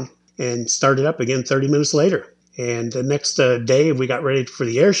it down, and start it up again 30 minutes later. And the next day, we got ready for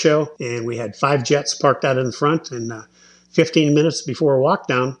the air show, and we had 5 jets parked out in front. And 15 minutes before walk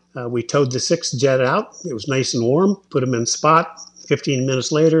down, we towed the 6th jet out. It was nice and warm, put them in spot. 15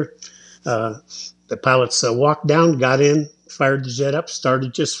 minutes later, the pilots walked down, got in, fired the jet up,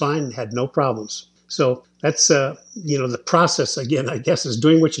 started just fine, had no problems. So that's, the process, again, I guess, is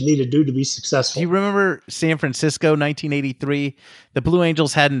doing what you need to do to be successful. Do you remember San Francisco, 1983? The Blue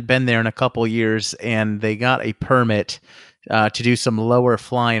Angels hadn't been there in a couple years, and they got a permit to do some lower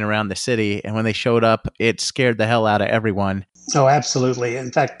flying around the city. And when they showed up, it scared the hell out of everyone. Oh, absolutely.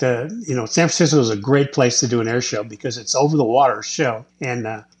 In fact, San Francisco is a great place to do an air show because it's over the water show. And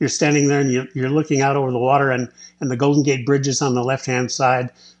you're standing there and you're looking out over the water, and the Golden Gate Bridge is on the left-hand side.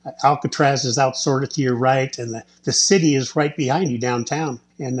 Alcatraz is out sort of to your right, and the city is right behind you downtown.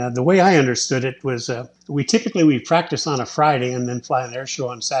 And the way I understood it was we practice on a Friday and then fly an air show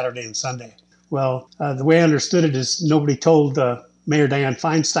on Saturday and Sunday. Well, the way I understood it is nobody told Mayor Dianne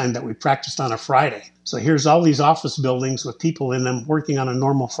Feinstein that we practiced on a Friday. So here's all these office buildings with people in them working on a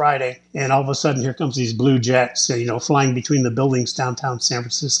normal Friday, and all of a sudden here comes these blue jets, flying between the buildings downtown San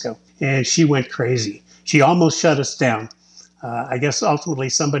Francisco. And she went crazy. She almost shut us down. I guess ultimately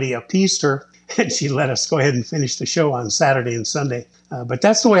somebody appeased her, and she let us go ahead and finish the show on Saturday and Sunday. But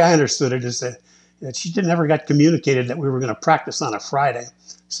that's the way I understood it, is that she never got communicated that we were going to practice on a Friday.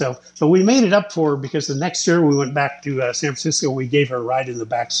 But we made it up for her because the next year we went back to San Francisco. We gave her a ride in the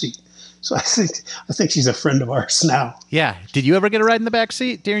back seat. So I think she's a friend of ours now. Yeah. Did you ever get a ride in the back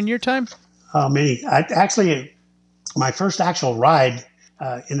seat during your time? Many. My first actual ride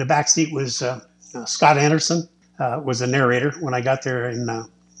in the back seat was Scott Anderson was the narrator when I got there in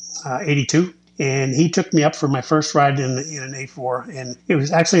 '82. And he took me up for my first ride in an A4. And it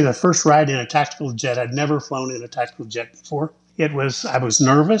was actually the first ride in a tactical jet. I'd never flown in a tactical jet before. I was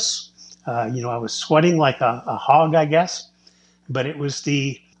nervous. I was sweating like a hog, I guess. But it was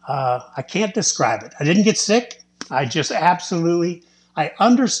I can't describe it. I didn't get sick. I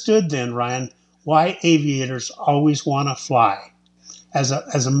understood then, Ryan, why aviators always want to fly. As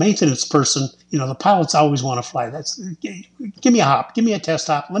a maintenance person, the pilots always want to fly. Give me a hop, give me a test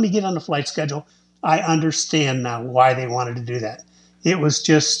hop, let me get on the flight schedule. I understand now why they wanted to do that. It was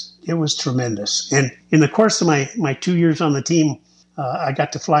tremendous. And in the course of my 2 years on the team, I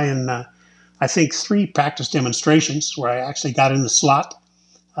got to fly in, I think, 3 practice demonstrations where I actually got in the slot,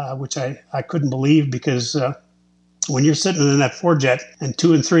 which I couldn't believe because when you're sitting in that 4-jet and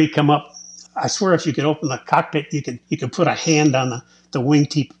 2 and 3 come up, I swear if you could open the cockpit, you could put a hand on the wing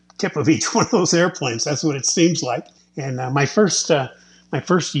tip of each one of those airplanes. That's what it seems like. And my first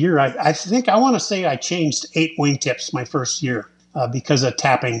year, I think I want to say I changed 8 wingtips my first year because of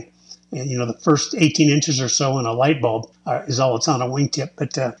tapping. And, the first 18 inches or so in a light bulb is all it's on a wingtip.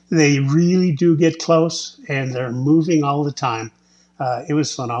 But they really do get close, and they're moving all the time. It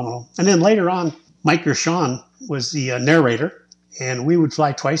was phenomenal. And then later on, Mike Gershon was the narrator, and we would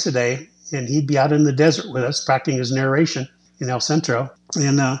fly twice a day, and he'd be out in the desert with us practicing his narration in El Centro.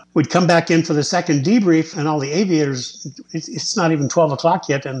 And we'd come back in for the second debrief, and all the aviators, it's not even 12 o'clock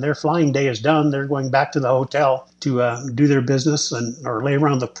yet, and their flying day is done. They're going back to the hotel to do their business or lay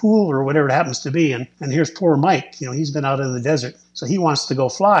around the pool or whatever it happens to be. And here's poor Mike. He's been out in the desert, so he wants to go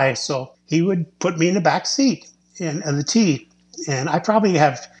fly. So he would put me in the back seat and the T. And I probably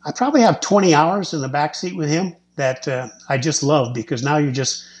have 20 hours in the back seat with him that I just love, because now you're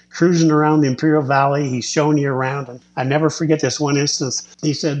just cruising around the Imperial Valley. He's showing you around. And I never forget this one instance.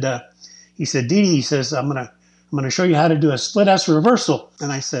 He said, Didi, he says, I'm going to show you how to do a split S reversal.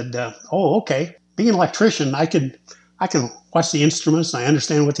 And I said, oh, okay. Being an electrician, I can watch the instruments. I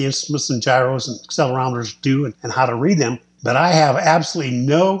understand what the instruments and gyros and accelerometers do and how to read them. But I have absolutely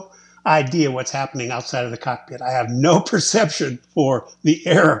no idea what's happening outside of the cockpit. I have no perception for the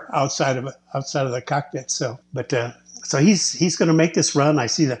air outside of the cockpit. So he's going to make this run. I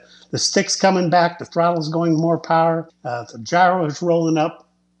see the sticks coming back, the throttle's going more power, the gyro is rolling up.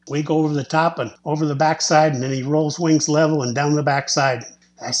 We go over the top and over the backside, and then he rolls wings level and down the backside.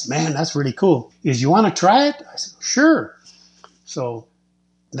 I said, man, that's really cool. He goes, you want to try it? I said, sure. So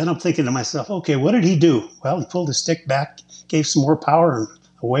then I'm thinking to myself, okay, what did he do? Well, he pulled the stick back, gave some more power, and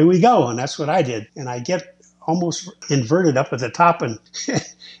away we go. And that's what I did. And I get almost inverted up at the top, and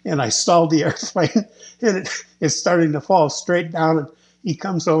I stalled the airplane, and it's starting to fall straight down. And he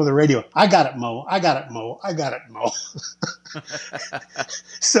comes over the radio. I got it, Mo. I got it, Mo. I got it, Mo.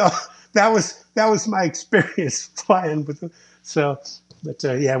 So that was my experience flying with him.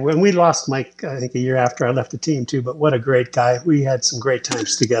 Yeah, when we lost Mike, I think a year after I left the team too, but what a great guy. We had some great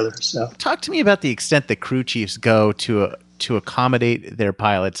times together. So talk to me about the extent that crew chiefs go to accommodate their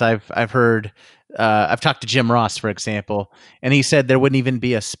pilots. I've heard, I've talked to Jim Ross, for example, and he said there wouldn't even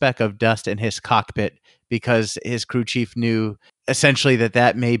be a speck of dust in his cockpit because his crew chief knew essentially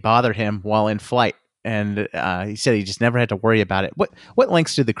that may bother him while in flight. And he said he just never had to worry about it. What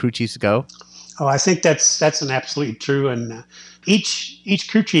lengths did the crew chiefs go? Oh, I think that's an absolutely true. And each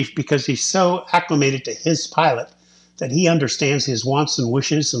crew chief, because he's so acclimated to his pilot, that he understands his wants and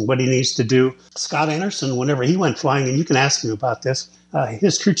wishes and what he needs to do. Scott Anderson, whenever he went flying, and you can ask him about this,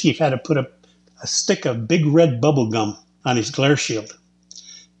 his crew chief had to put a stick of big red bubble gum on his glare shield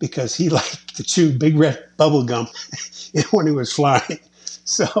because he liked to chew big red bubble gum when he was flying.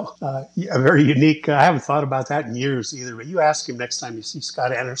 So a very unique, I haven't thought about that in years either, but you ask him next time you see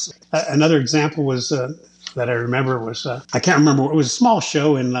Scott Anderson. Another example was that I remember was, I can't remember, it was a small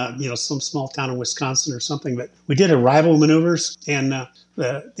show in, some small town in Wisconsin or something, but we did arrival maneuvers, and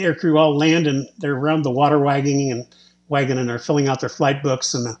the aircrew all land, and they're around the water wagon and they're filling out their flight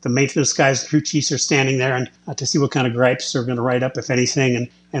books, and the maintenance guys, the crew chiefs are standing there and to see what kind of gripes they're going to write up, if anything.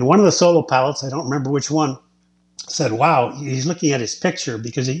 And one of the solo pilots, I don't remember which one, said, wow, he's looking at his picture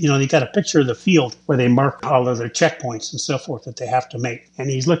because, they got a picture of the field where they mark all of their checkpoints and so forth that they have to make. And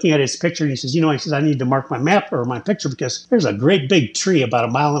he's looking at his picture and he says, I need to mark my map or my picture because there's a great big tree about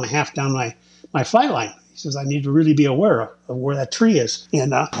 1.5 miles down my flight line. He says, I need to really be aware of where that tree is.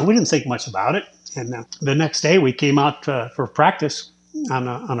 And we didn't think much about it. And the next day we came out for practice on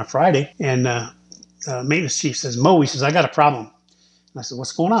a Friday, and maintenance chief says, Mo, he says, I got a problem. And I said,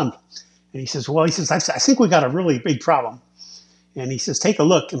 what's going on? And he says, I think we got a really big problem. And he says, take a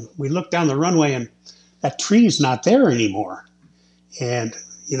look. And we look down the runway, and that tree's not there anymore. And,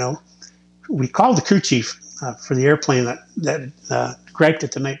 we called the crew chief for the airplane that griped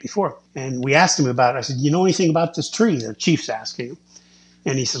it the night before. And we asked him about it. I said, you know anything about this tree? The chief's asking him.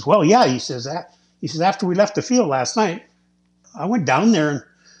 And he says, well, yeah. He says, after we left the field last night, I went down there and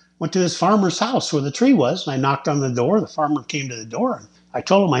went to this farmer's house where the tree was. And I knocked on the door. The farmer came to the door, and I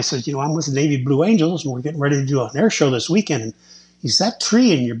told him, I said, I'm with the Navy Blue Angels, and we're getting ready to do an air show this weekend. And he said, that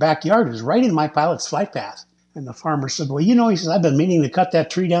tree in your backyard is right in my pilot's flight path. And the farmer said, well, he says, I've been meaning to cut that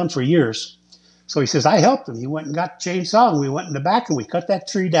tree down for years. So he says, I helped him. He went and got a chainsaw, and we went in the back, and we cut that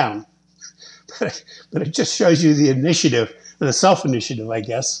tree down. But it just shows you the initiative, the self-initiative, I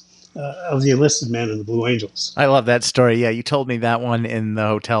guess, of the enlisted men in the Blue Angels. I love that story. Yeah, you told me that one in the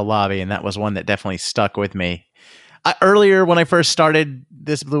hotel lobby, and that was one that definitely stuck with me. Earlier, when I first started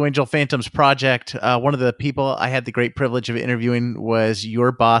this Blue Angel Phantoms project, one of the people I had the great privilege of interviewing was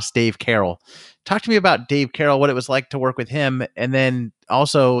your boss, Dave Carroll. Talk to me about Dave Carroll, what it was like to work with him, and then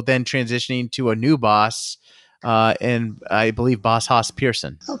also transitioning to a new boss, and I believe Boss Haas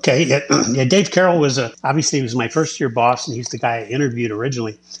Pearson. Okay, yeah, Dave Carroll was obviously he was my first year boss, and he's the guy I interviewed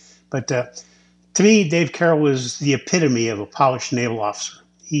originally. But to me, Dave Carroll was the epitome of a polished naval officer.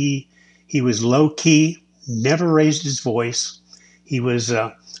 He was low key. Never raised his voice. He was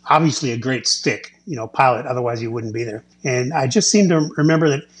obviously a great stick, pilot. Otherwise, he wouldn't be there. And I just seem to remember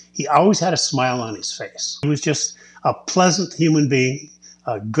that he always had a smile on his face. He was just a pleasant human being,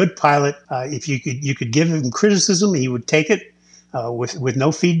 a good pilot. If you could give him criticism, he would take it with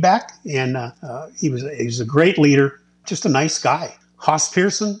no feedback. And he was a great leader, just a nice guy. Haas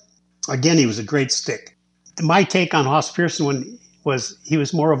Pearson, again, he was a great stick. My take on Haas Pearson he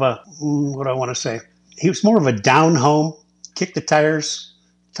was more of a, what do I want to say? He was more of a down-home, kick-the-tires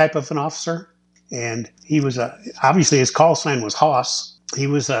type of an officer. And he was obviously his call sign was Haas. He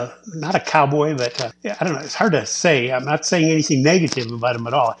was not a cowboy, but I don't know. It's hard to say. I'm not saying anything negative about him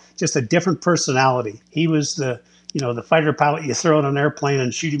at all. Just a different personality. He was the fighter pilot. You throw in an airplane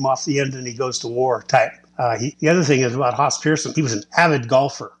and shoot him off the end and he goes to war type. The other thing is about Haas Pearson. He was an avid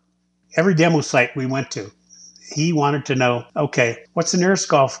golfer. Every demo site we went to, he wanted to know, okay, what's the nearest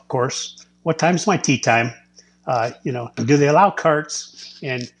golf course? What time's my tee time? Do they allow carts?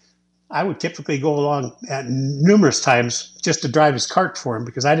 And I would typically go along at numerous times just to drive his cart for him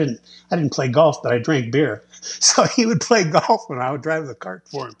because I didn't play golf, but I drank beer. So he would play golf and I would drive the cart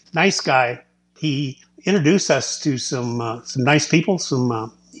for him. Nice guy. He introduced us to some nice people.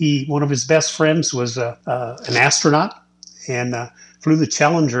 One of his best friends was an astronaut and flew the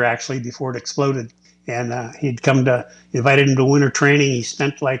Challenger actually before it exploded. And he'd come to invited him to winter training. He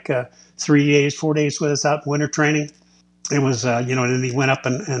spent 4 days with us out in winter training. It was, and then he went up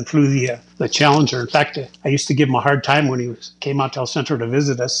and flew the Challenger. In fact, I used to give him a hard time when he came out to El Centro to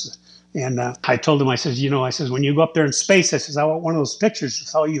visit us. And I told him, I says, when you go up there in space, I says, I want one of those pictures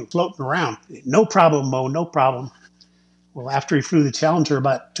with all you floating around. No problem, Mo, no problem. Well, after he flew the Challenger,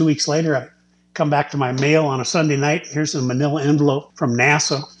 about 2 weeks later, I come back to my mail on a Sunday night. Here's a manila envelope from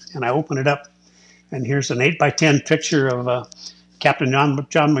NASA, and I open it up. And here's an 8x10 picture of Captain John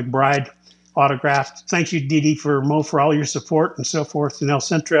McBride, autographed. Thank you, Didi, for Mo, for all your support and so forth in El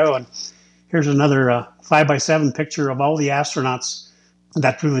Centro. And here's another 5x7 picture of all the astronauts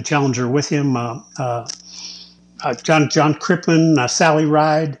that flew the Challenger with him. John Crippen, Sally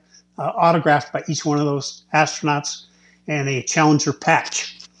Ride, autographed by each one of those astronauts and a Challenger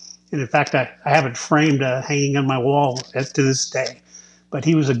patch. And in fact, I have it framed hanging on my wall to this day. But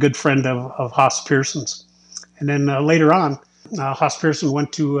he was a good friend of Hoss Pearson's. And then later on, Hoss Pearson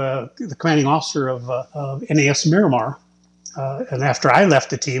went to the commanding officer of NAS Miramar. And after I left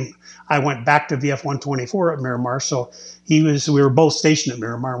the team, I went back to VF-124 at Miramar. So we were both stationed at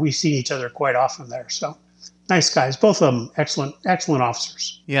Miramar. We've seen each other quite often there. So nice guys, both of them excellent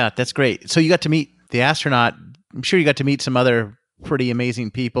officers. Yeah, that's great. So you got to meet the astronaut. I'm sure you got to meet some other pretty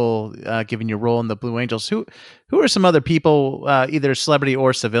amazing people, given your role in the Blue Angels. Who are some other people, either celebrity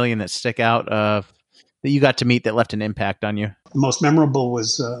or civilian, that stick out that you got to meet that left an impact on you? The most memorable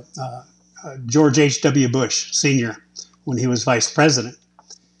was George H.W. Bush Sr. when he was vice president.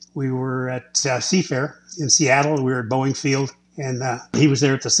 We were at Seafair in Seattle. We were at Boeing Field, and he was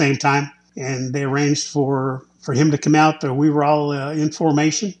there at the same time. And they arranged for him to come out. We were all in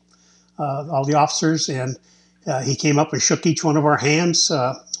formation, all the officers, and he came up and shook each one of our hands.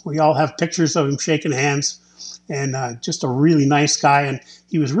 We all have pictures of him shaking hands, and just a really nice guy. And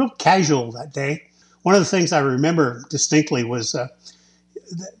he was real casual that day. One of the things I remember distinctly was, and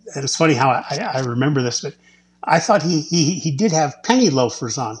it's funny how I remember this, but I thought he did have penny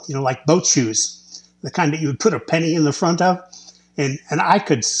loafers on, like boat shoes, the kind that you would put a penny in the front of. And I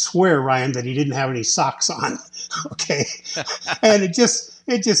could swear, Ryan, that he didn't have any socks on. Okay. And it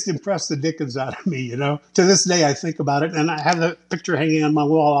just impressed the dickens out of me, To this day, I think about it, and I have the picture hanging on my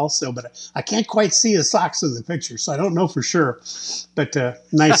wall also, but I can't quite see his socks in the picture, so I don't know for sure. But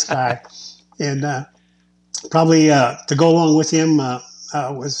nice guy. And probably to go along with him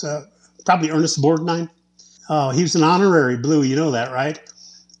was probably Ernest Borgnine. He was an honorary Blue, you know that, right?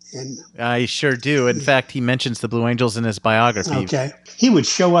 And I sure do. In fact, he mentions the Blue Angels in his biography. Okay. He would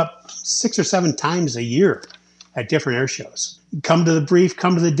show up 6 or 7 times a year at different air shows. Come to the brief,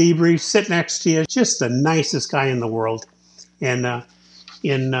 come to the debrief, sit next to you. Just the nicest guy in the world. And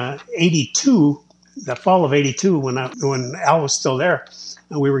in 82, the fall of 82, when Al was still there,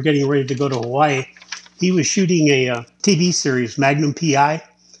 and we were getting ready to go to Hawaii, he was shooting a TV series, Magnum P.I.,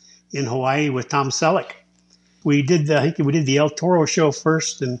 in Hawaii with Tom Selleck. I think we did the El Toro show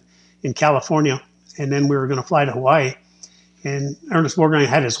first in California, and then we were going to fly to Hawaii. And Ernest Borgnine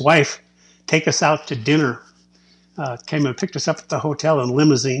had his wife take us out to dinner, came and picked us up at the hotel in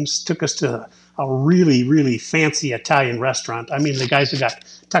limousines, took us to a really, really fancy Italian restaurant. I mean, the guys have got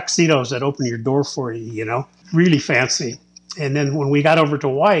tuxedos that open your door for you, really fancy. And then when we got over to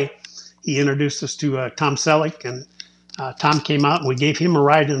Hawaii, he introduced us to Tom Selleck, and Tom came out and we gave him a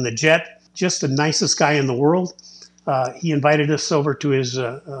ride in the jet. Just the nicest guy in the world. He invited us over to his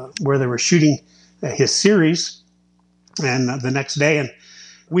where they were shooting his series, and the next day, and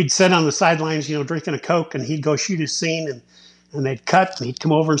we'd sit on the sidelines, drinking a Coke, and he'd go shoot his scene, and they'd cut, and he'd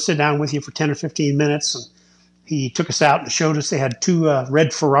come over and sit down with you for 10 or 15 minutes, and he took us out and showed us they had 2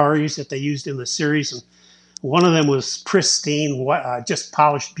 red Ferraris that they used in the series, and one of them was pristine, just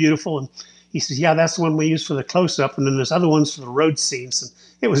polished, beautiful, and he says, yeah, that's the one we use for the close-up, and then there's other ones for the road scenes. And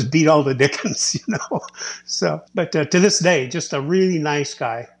it was beat all to dickens, So, but to this day, just a really nice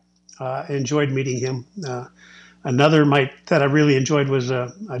guy. Enjoyed meeting him. Another that I really enjoyed was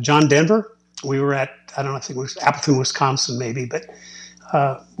John Denver. We were at, I don't know, I think it was Appleton, Wisconsin, maybe, but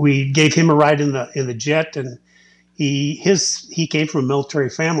we gave him a ride in the jet, and he came from a military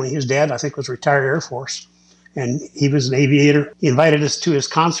family. His dad, I think, was retired Air Force. And he was an aviator. He invited us to his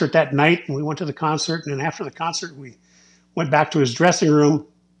concert that night, and we went to the concert. And then after the concert, we went back to his dressing room,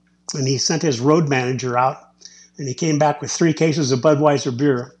 and he sent his road manager out. And he came back with 3 cases of Budweiser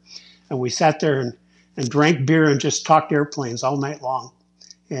beer. And we sat there and drank beer and just talked airplanes all night long.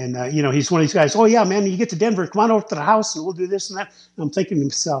 And, he's one of these guys, oh, yeah, man, you get to Denver, come on over to the house, and we'll do this and that. And I'm thinking to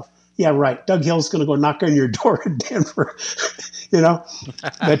myself, yeah, right, Doug Hill's going to go knock on your door in Denver.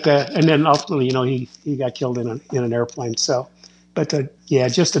 But and then ultimately, he got killed in an airplane. So, but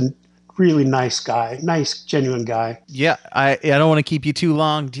just a really nice guy, nice, genuine guy. Yeah, I don't want to keep you too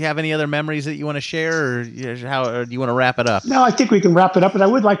long. Do you have any other memories that you want to share, or do you want to wrap it up? No, I think we can wrap it up. But I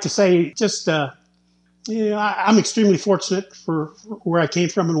would like to say, just I'm extremely fortunate for where I came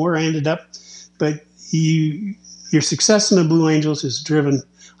from and where I ended up. But your success in the Blue Angels is driven,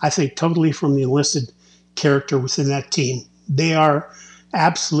 I think, totally from the enlisted character within that team. They are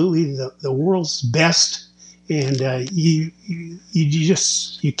absolutely the world's best, and you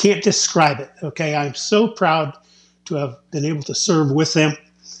can't describe it. Okay, I'm so proud to have been able to serve with them,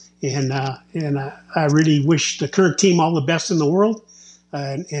 and I really wish the current team all the best in the world,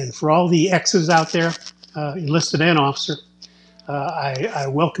 and for all the exes out there, enlisted and officer. I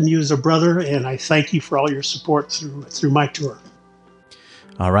welcome you as a brother, and I thank you for all your support through my tour.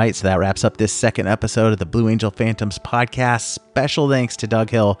 All right, so that wraps up this second episode of the Blue Angel Phantoms podcast. Special thanks to Doug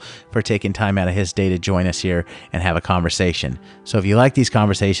Hill for taking time out of his day to join us here and have a conversation. So if you like these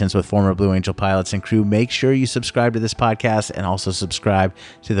conversations with former Blue Angel pilots and crew, make sure you subscribe to this podcast and also subscribe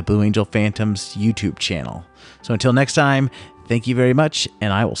to the Blue Angel Phantoms YouTube channel. So until next time, thank you very much,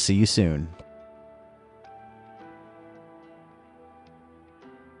 and I will see you soon.